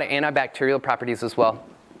 It's got a lot of antibacterial properties as well.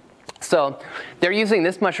 So they're using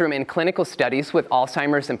this mushroom in clinical studies with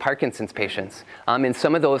Alzheimer's and Parkinson's patients. In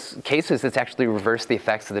some of those cases, it's actually reversed the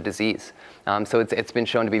effects of the disease. So it's been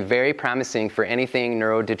shown to be very promising for anything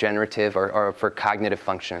neurodegenerative or for cognitive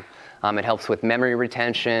function. It helps with memory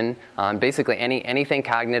retention. Basically, anything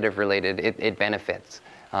cognitive related, it benefits.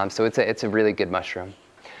 So it's a really good mushroom.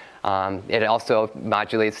 It also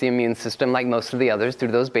modulates the immune system like most of the others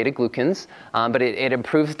through those beta-glucans, but it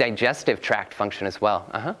improves digestive tract function as well.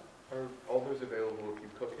 Are all those available if you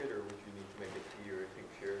cook it, or would you need to make a tea or a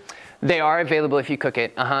tincture? They are available if you cook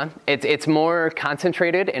it. It's more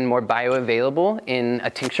concentrated and more bioavailable in a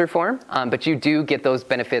tincture form, but you do get those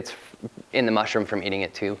benefits in the mushroom from eating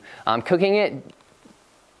it too. Cooking it,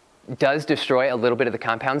 does destroy a little bit of the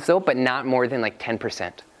compounds though, but not more than like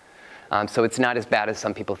 10%. So it's not as bad as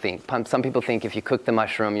some people think. Some people think if you cook the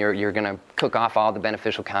mushroom, you're going to cook off all the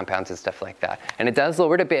beneficial compounds and stuff like that. And it does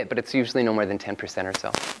lower it a bit, but it's usually no more than 10% or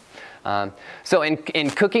so. So in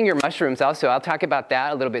cooking your mushrooms also, I'll talk about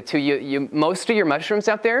that a little bit too. Most of your mushrooms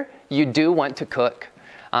out there, you do want to cook.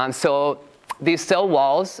 So these cell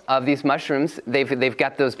walls of these mushrooms, they've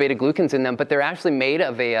got those beta-glucans in them, but they're actually made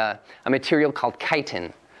of a material called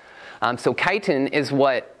chitin. So chitin is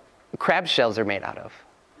what crab shells are made out of.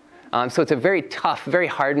 So it's a very tough, very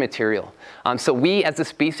hard material. So we as a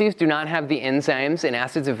species do not have the enzymes and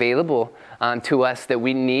acids available to us that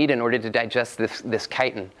we need in order to digest this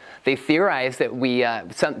chitin. They theorize that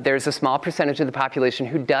there's a small percentage of the population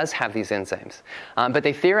who does have these enzymes. But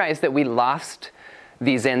they theorize that we lost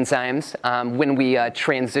these enzymes when we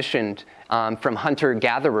transitioned from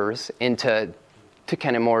hunter-gatherers into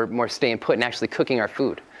kind of more staying put and actually cooking our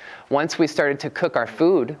food. Once we started to cook our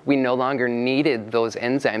food, we no longer needed those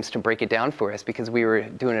enzymes to break it down for us because we were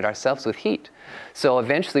doing it ourselves with heat. So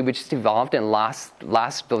eventually we just evolved and lost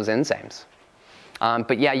those enzymes.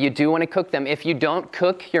 But yeah, you do want to cook them. If you don't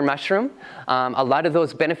cook your mushroom, a lot of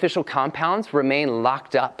those beneficial compounds remain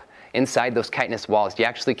locked up inside those chitinous walls. You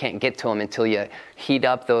actually can't get to them until you heat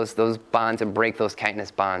up those bonds and break those chitinous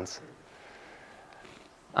bonds.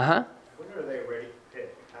 Uh-huh. When are they ready to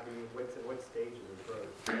pick? I mean, what stage is the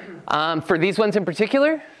growth? For these ones in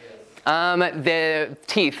particular? Yes. The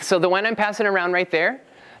teeth. So the one I'm passing around right there,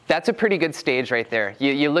 that's a pretty good stage right there.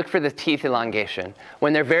 You look for the teeth elongation.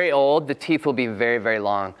 When they're very old, the teeth will be very, very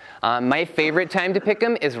long. My favorite time to pick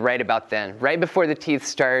them is right about then, right before the teeth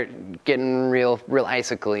start getting real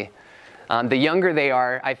icicly. The younger they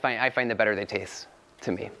are, I find the better they taste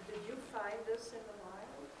to me. Did you find this in the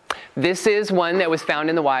wild? This is one that was found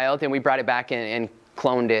in the wild, and we brought it back and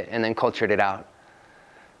cloned it and then cultured it out.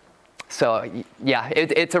 So yeah,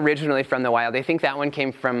 it's originally from the wild. I think that one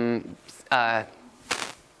came from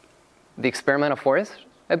the experimental forest,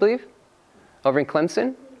 I believe, over in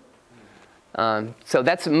Clemson. So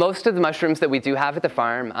that's most of the mushrooms that we do have at the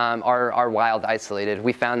farm are wild isolated.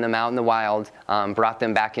 We found them out in the wild, brought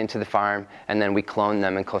them back into the farm, and then we cloned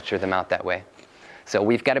them and cultured them out that way. So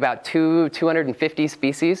we've got about 250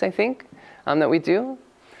 species, I think, that we do.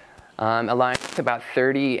 Aligned with about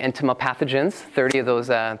 30 entomopathogens, 30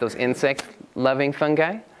 of those insect-loving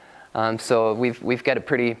fungi. So we've got a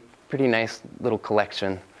pretty nice little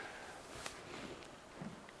collection.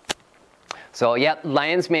 So yeah,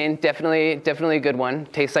 lion's mane, definitely a good one.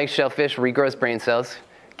 Tastes like shellfish, regrows brain cells.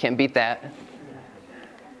 Can't beat that.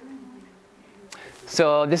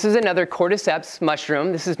 So this is another cordyceps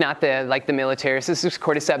mushroom. This is not like the militaris. This is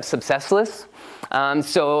Cordyceps subsessilis.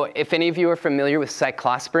 So if any of you are familiar with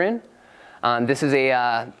cyclosporin, this is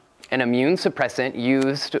an immune suppressant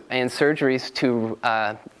used in surgeries to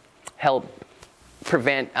help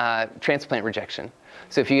prevent transplant rejection.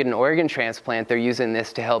 So if you get an organ transplant, they're using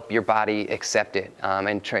this to help your body accept it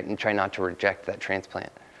and try not to reject that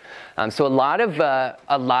transplant. So a lot of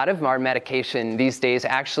our medication these days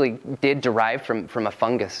actually did derive from a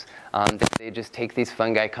fungus. They just take these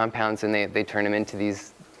fungi compounds and they turn them into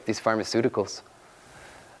these pharmaceuticals.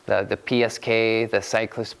 The PSK, the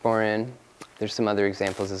cyclosporin. There's some other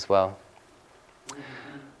examples as well.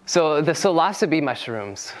 So the psilocybe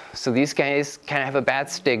mushrooms. So these guys kind of have a bad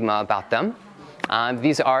stigma about them.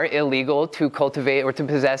 These are illegal to cultivate or to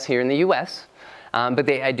possess here in the US, but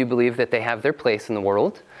I do believe that they have their place in the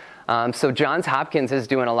world. So Johns Hopkins is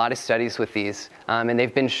doing a lot of studies with these, and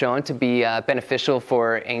they've been shown to be beneficial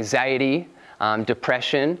for anxiety,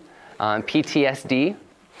 depression, PTSD.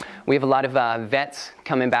 We have a lot of vets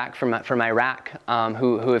coming back from Iraq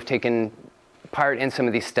who have taken part in some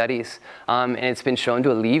of these studies, and it's been shown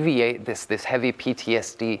to alleviate this heavy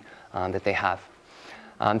PTSD that they have.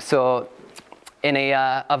 So in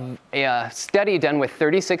a study done with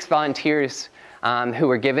 36 volunteers who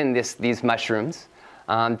were given these mushrooms,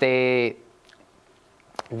 they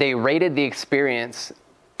rated the experience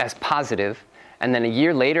as positive, and then a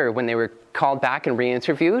year later when they were called back and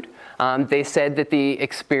re-interviewed, they said that the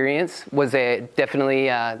experience was definitely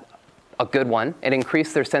a good one. It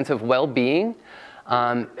increased their sense of well-being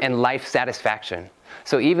and life satisfaction.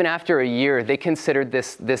 So even after a year, they considered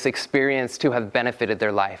this experience to have benefited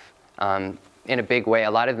their life in a big way.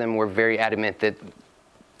 A lot of them were very adamant that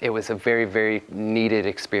it was a very, very needed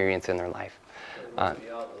experience in their life.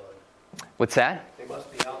 What's that? They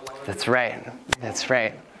must be outlawed. That's right. That's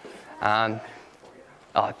right.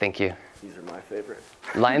 Oh, thank you. These are my favorite.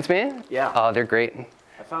 Lion's mane? Yeah. Oh, they're great.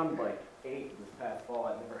 I found like 8 this past fall.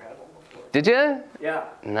 I've never had one before. Did you? Yeah.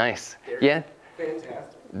 Nice. They're Yeah.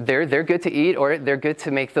 fantastic. They're good to eat, or they're good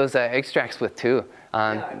to make those extracts with too.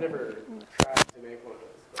 Yeah, I've never tried to make one of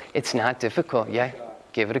those. It's not difficult. Yeah,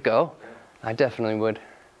 give it a go. I definitely would.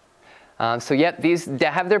 So yep, these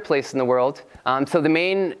have their place in the world. So the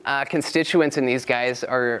main constituents in these guys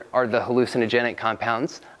are the hallucinogenic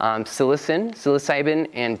compounds, psilocin, psilocybin,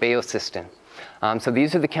 and baeocystin. So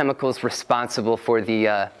these are the chemicals responsible for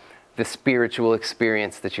the spiritual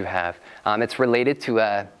experience that you have. It's related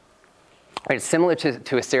to it's similar to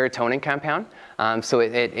a serotonin compound. So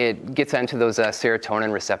it gets onto those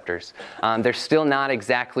serotonin receptors. They're still not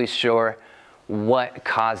exactly sure what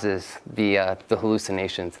causes the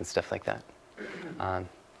hallucinations and stuff like that.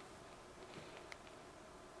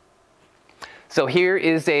 So here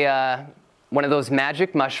is one of those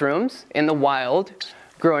magic mushrooms in the wild,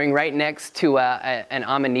 growing right next to an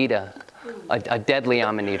amanita, a deadly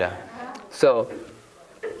amanita. So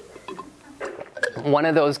one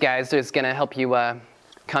of those guys is going to help you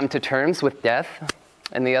come to terms with death,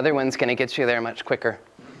 and the other one's going to get you there much quicker.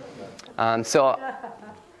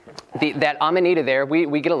 That amanita there,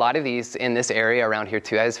 we get a lot of these in this area around here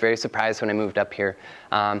too. I was very surprised when I moved up here.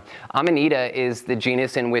 Amanita is the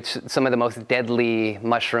genus in which some of the most deadly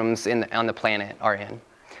mushrooms on the planet are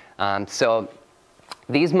in. So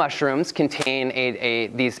these mushrooms contain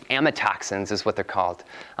these amatoxins is what they're called.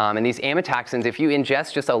 And these amatoxins, if you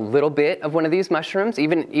ingest just a little bit of one of these mushrooms,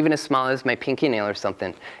 even as small as my pinky nail or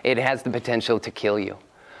something, it has the potential to kill you.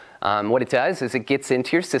 What it does is it gets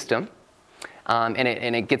into your system,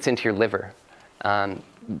 and it gets into your liver.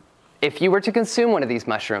 If you were to consume one of these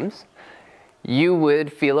mushrooms, you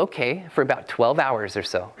would feel okay for about 12 hours or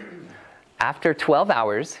so. After 12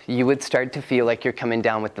 hours, you would start to feel like you're coming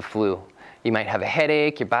down with the flu. You might have a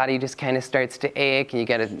headache, your body just kind of starts to ache, and you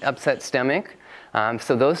get an upset stomach.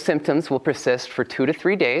 So those symptoms will persist for 2 to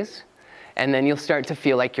 3 days, and then you'll start to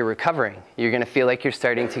feel like you're recovering. You're going to feel like you're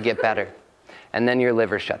starting to get better. And then your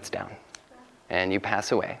liver shuts down, and you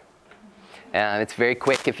pass away. It's very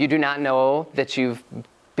quick. If you do not know that you've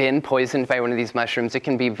been poisoned by one of these mushrooms, it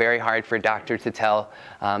can be very hard for a doctor to tell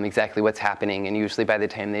exactly what's happening, and usually by the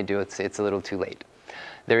time they do, it's a little too late.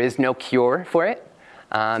 There is no cure for it.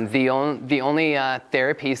 The only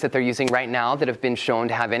therapies that they're using right now that have been shown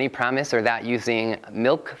to have any promise are that using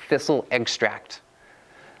milk thistle extract.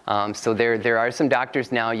 So there are some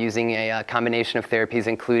doctors now using a combination of therapies,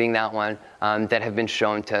 including that one, that have been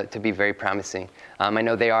shown to be very promising. I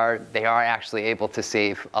know they are actually able to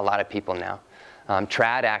save a lot of people now.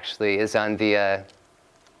 Trad actually is on the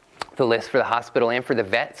list for the hospital and for the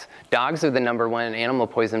vets. Dogs are the #1 animal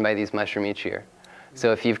poisoned by these mushrooms each year.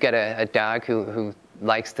 So if you've got a dog who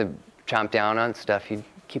likes to chomp down on stuff, you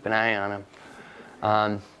keep an eye on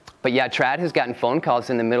him. But yeah, Trad has gotten phone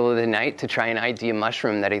calls in the middle of the night to try and ID a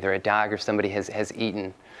mushroom that either a dog or somebody has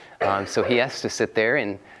eaten. So he has to sit there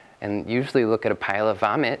and usually look at a pile of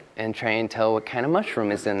vomit and try and tell what kind of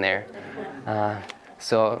mushroom is in there.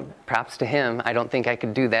 So props to him. I don't think I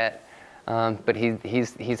could do that. But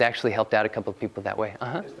he's actually helped out a couple of people that way.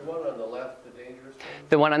 Is the one on the left the dangerous one?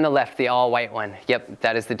 The one on the left, the all-white one. Yep,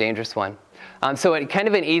 that is the dangerous one. So kind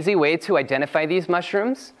of an easy way to identify these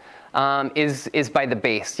mushrooms is by the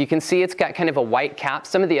base. You can see it's got kind of a white cap.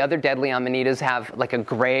 Some of the other deadly amanitas have like a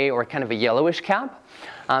gray or kind of a yellowish cap.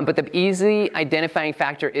 But the easy identifying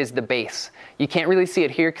factor is the base. You can't really see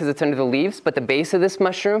it here because it's under the leaves, but the base of this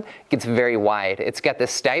mushroom gets very wide. It's got the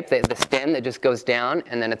stipe, the stem that just goes down,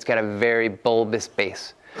 and then it's got a very bulbous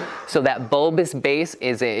base. So that bulbous base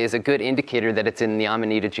is a good indicator that it's in the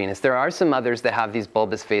Amanita genus. There are some others that have these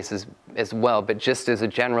bulbous faces as well, but just as a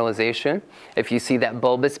generalization, if you see that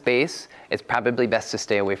bulbous base, it's probably best to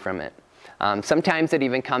stay away from it. Sometimes it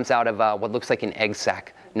even comes out of what looks like an egg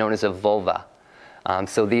sac, known as a vulva.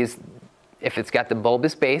 So if it's got the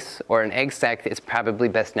bulbous base or an egg sac, it's probably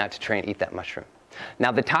best not to try and eat that mushroom.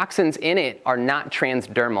 Now the toxins in it are not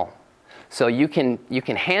transdermal. So you can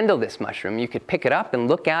handle this mushroom. You could pick it up and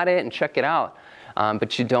look at it and check it out,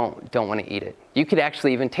 but you don't want to eat it. You could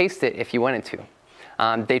actually even taste it if you wanted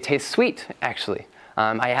to. They taste sweet, actually.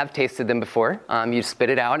 I have tasted them before. You spit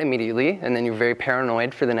it out immediately, and then you're very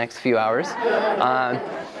paranoid for the next few hours.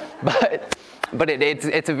 But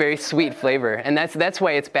it's a very sweet flavor, and that's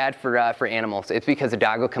why it's bad for animals. It's because a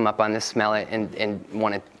dog will come up on this, smell it, and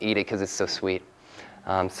want to eat it because it's so sweet.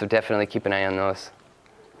 So definitely keep an eye on those.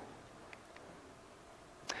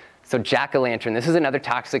 So jack-o'-lantern, this is another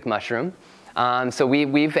toxic mushroom. So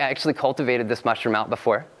we've actually cultivated this mushroom out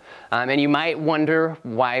before. And you might wonder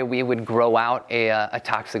why we would grow out a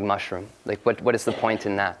toxic mushroom. Like what is the point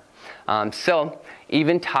in that? So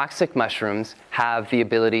even toxic mushrooms have the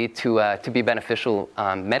ability to be beneficial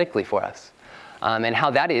medically for us. And how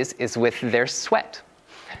that is with their sweat.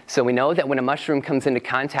 So we know that when a mushroom comes into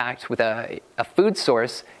contact with a food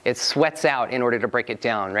source, it sweats out in order to break it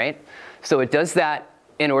down, right? So it does that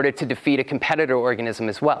in order to defeat a competitor organism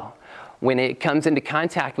as well. When it comes into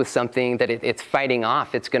contact with something that it's fighting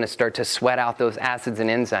off, it's going to start to sweat out those acids and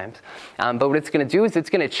enzymes. But what it's going to do is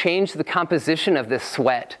it's going to change the composition of this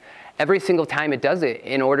sweat every single time it does it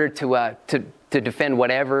in order to defend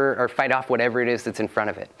whatever or fight off whatever it is that's in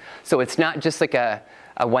front of it. So it's not just like a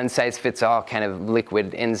one-size-fits-all kind of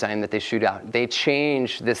liquid enzyme that they shoot out. They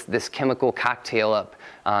change this chemical cocktail up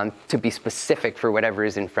to be specific for whatever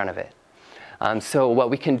is in front of it. So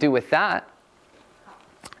what we can do with that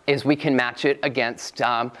is we can match it against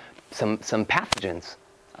some pathogens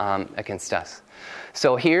against us.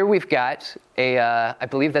 So here we've got I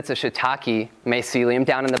believe that's a shiitake mycelium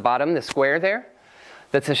down in the bottom, the square there.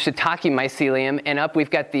 That's a shiitake mycelium, and up we've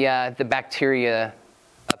got the bacteria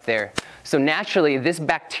up there. So naturally, this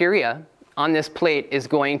bacteria on this plate is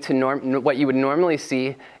going to what you would normally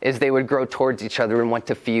see is they would grow towards each other and want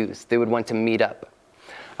to fuse. They would want to meet up.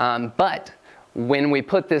 But when we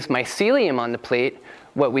put this mycelium on the plate,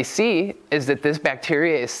 what we see is that this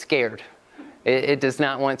bacteria is scared. It does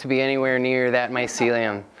not want to be anywhere near that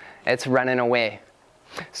mycelium. It's running away.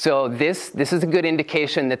 So this is a good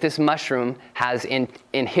indication that this mushroom has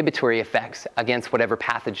inhibitory effects against whatever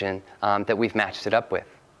pathogen that we've matched it up with.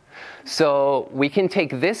 So we can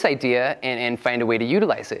take this idea and find a way to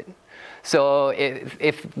utilize it. So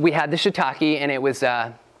if we had the shiitake and it was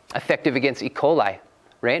effective against E. coli,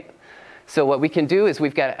 right? So what we can do is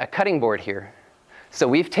we've got a cutting board here. So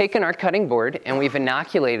we've taken our cutting board and we've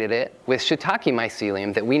inoculated it with shiitake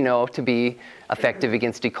mycelium that we know to be effective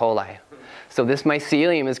against E. coli. So this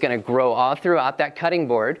mycelium is going to grow all throughout that cutting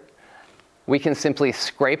board. We can simply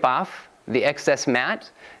scrape off the excess mat,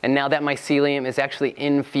 and now that mycelium is actually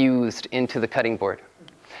infused into the cutting board.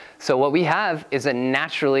 So what we have is a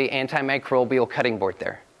naturally antimicrobial cutting board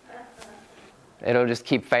there. It'll just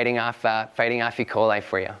keep fighting off E. coli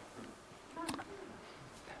for you.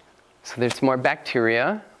 So there's more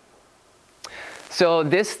bacteria. So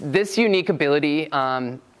this unique ability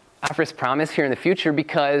offers promise here in the future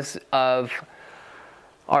because of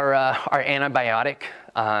our antibiotic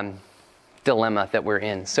dilemma that we're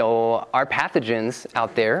in. So our pathogens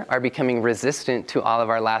out there are becoming resistant to all of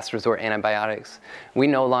our last resort antibiotics. We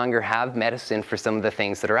no longer have medicine for some of the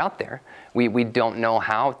things that are out there. We don't know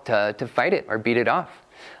how to fight it or beat it off.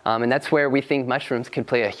 And that's where we think mushrooms can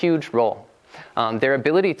play a huge role. Their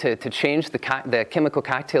ability to change the chemical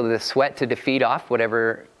cocktail of the sweat to defeat off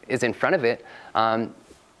whatever is in front of it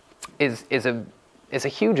is a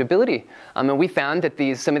huge ability. And we found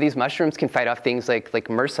that some of these mushrooms can fight off things like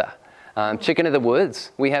MRSA. Chicken of the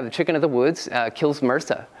woods. We have the chicken of the woods kills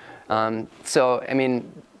MRSA. So I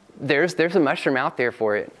mean, there's a mushroom out there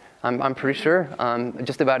for it. I'm pretty sure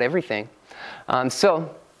just about everything.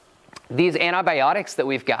 So these antibiotics that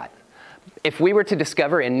we've got, if we were to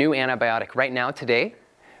discover a new antibiotic right now today,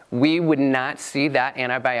 we would not see that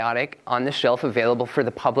antibiotic on the shelf available for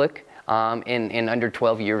the public in under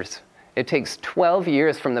 12 years. It takes 12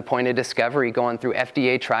 years from the point of discovery going through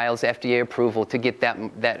FDA trials, FDA approval to get that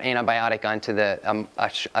antibiotic onto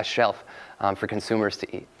a shelf for consumers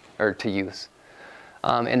to eat or to use.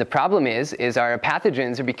 And the problem is our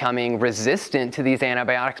pathogens are becoming resistant to these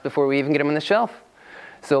antibiotics before we even get them on the shelf.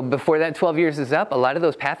 So before that 12 years is up, a lot of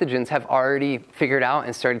those pathogens have already figured out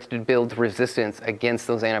and started to build resistance against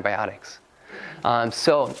those antibiotics.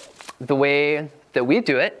 So the way that we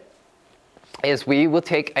do it is we will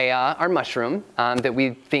take our mushroom that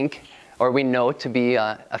we think or we know to be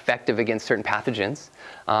effective against certain pathogens.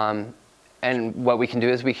 And what we can do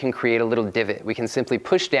is we can create a little divot. We can simply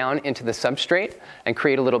push down into the substrate and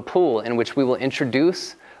create a little pool in which we will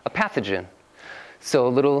introduce a pathogen. So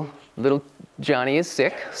little Johnny is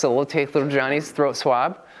sick, so we'll take little Johnny's throat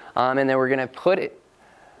swab, and then we're going to put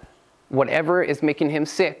whatever is making him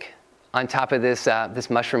sick on top of this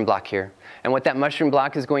mushroom block here. And what that mushroom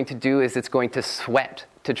block is going to do is it's going to sweat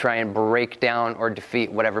to try and break down or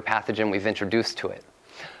defeat whatever pathogen we've introduced to it.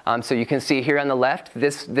 So you can see here on the left,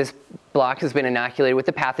 this block has been inoculated with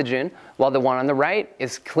the pathogen, while the one on the right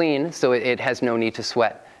is clean, so it has no need to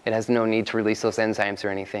sweat. It has no need to release those enzymes or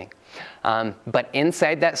anything. But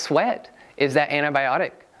inside that sweat is that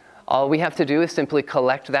antibiotic. All we have to do is simply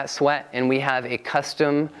collect that sweat, and we have a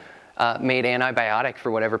custom made antibiotic for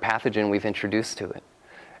whatever pathogen we've introduced to it.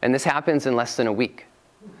 And this happens in less than a week.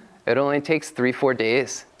 It only takes 3-4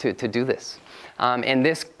 days to do this. And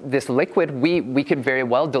this liquid, we could very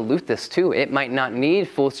well dilute this too. It might not need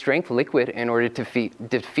full strength liquid in order to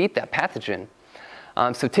defeat that pathogen.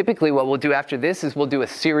 So typically what we'll do after this is we'll do a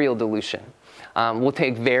serial dilution. We'll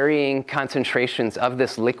take varying concentrations of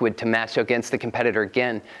this liquid to match against the competitor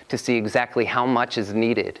again to see exactly how much is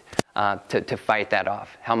needed to fight that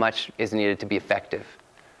off, how much is needed to be effective.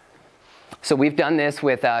 So we've done this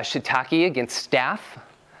with shiitake against staph.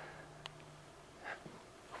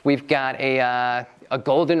 We've got a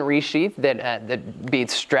golden resheath that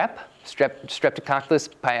beats Streptococcus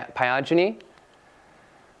pyogenes.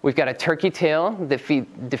 We've got a turkey tail that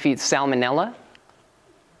defeats salmonella.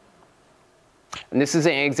 And this is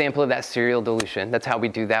an example of that serial dilution. That's how we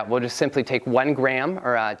do that. We'll just simply take 1 gram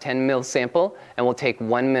or a 10 ml sample, and we'll take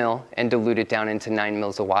 1 ml and dilute it down into 9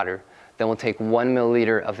 mL of water. Then we'll take 1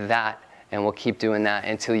 milliliter of that, and we'll keep doing that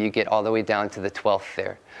until you get all the way down to the 12th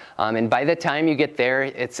there. And by the time you get there,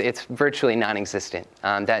 it's virtually non-existent.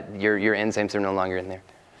 That your enzymes are no longer in there.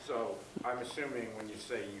 So I'm assuming when you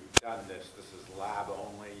say you've done this, this is lab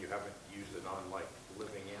only. You haven't used it on like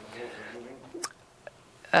living animals or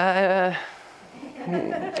moving?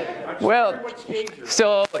 Well,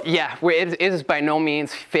 so yeah, it is by no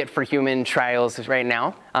means fit for human trials right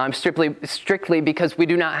now, strictly because we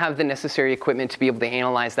do not have the necessary equipment to be able to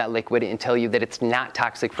analyze that liquid and tell you that it's not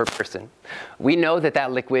toxic for a person. We know that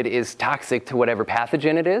that liquid is toxic to whatever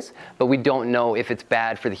pathogen it is, but we don't know if it's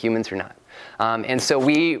bad for the humans or not. And so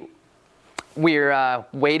we're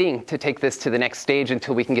waiting to take this to the next stage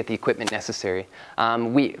until we can get the equipment necessary.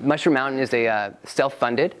 Mushroom Mountain is a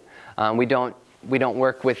self-funded. We don't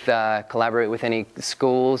work with, collaborate with any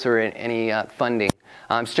schools or any funding,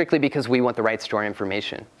 strictly because we want the rights to our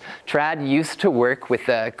information. Trad used to work with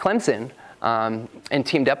Clemson and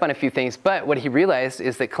teamed up on a few things, but what he realized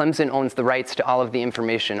is that Clemson owns the rights to all of the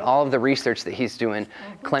information, all of the research that he's doing.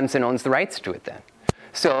 Clemson owns the rights to it then.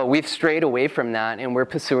 So we've strayed away from that, and we're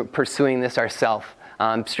pursuing this ourselves,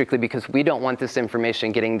 strictly because we don't want this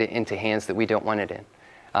information getting into hands that we don't want it in.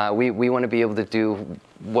 We want to be able to do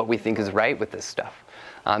what we think is right with this stuff.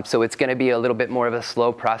 So it's going to be a little bit more of a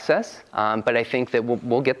slow process, but I think that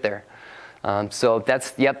we'll get there. So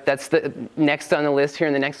that's the next on the list here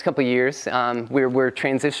in the next couple of years. We're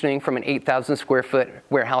transitioning from an 8,000 square foot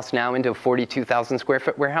warehouse now into a 42,000 square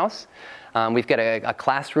foot warehouse. We've got a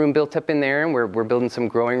classroom built up in there, and we're building some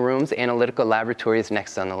growing rooms. Analytical laboratory is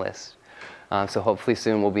next on the list. So hopefully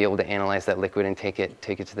soon we'll be able to analyze that liquid and take it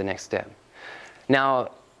to the next step.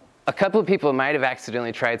 Now, a couple of people might have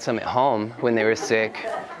accidentally tried some at home when they were sick,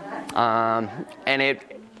 and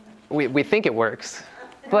we think it works,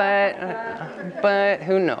 but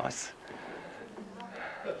who knows?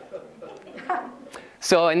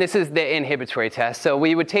 So, and this is the inhibitory test. So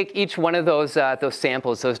we would take each one of those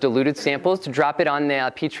samples, those diluted samples, to drop it on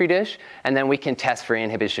the Petri dish, and then we can test for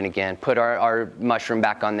inhibition again. Put our mushroom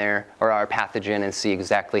back on there, or our pathogen, and see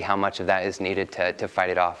exactly how much of that is needed to fight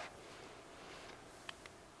it off.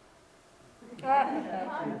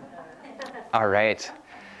 All right.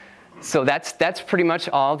 So that's pretty much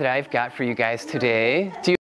all that I've got for you guys today.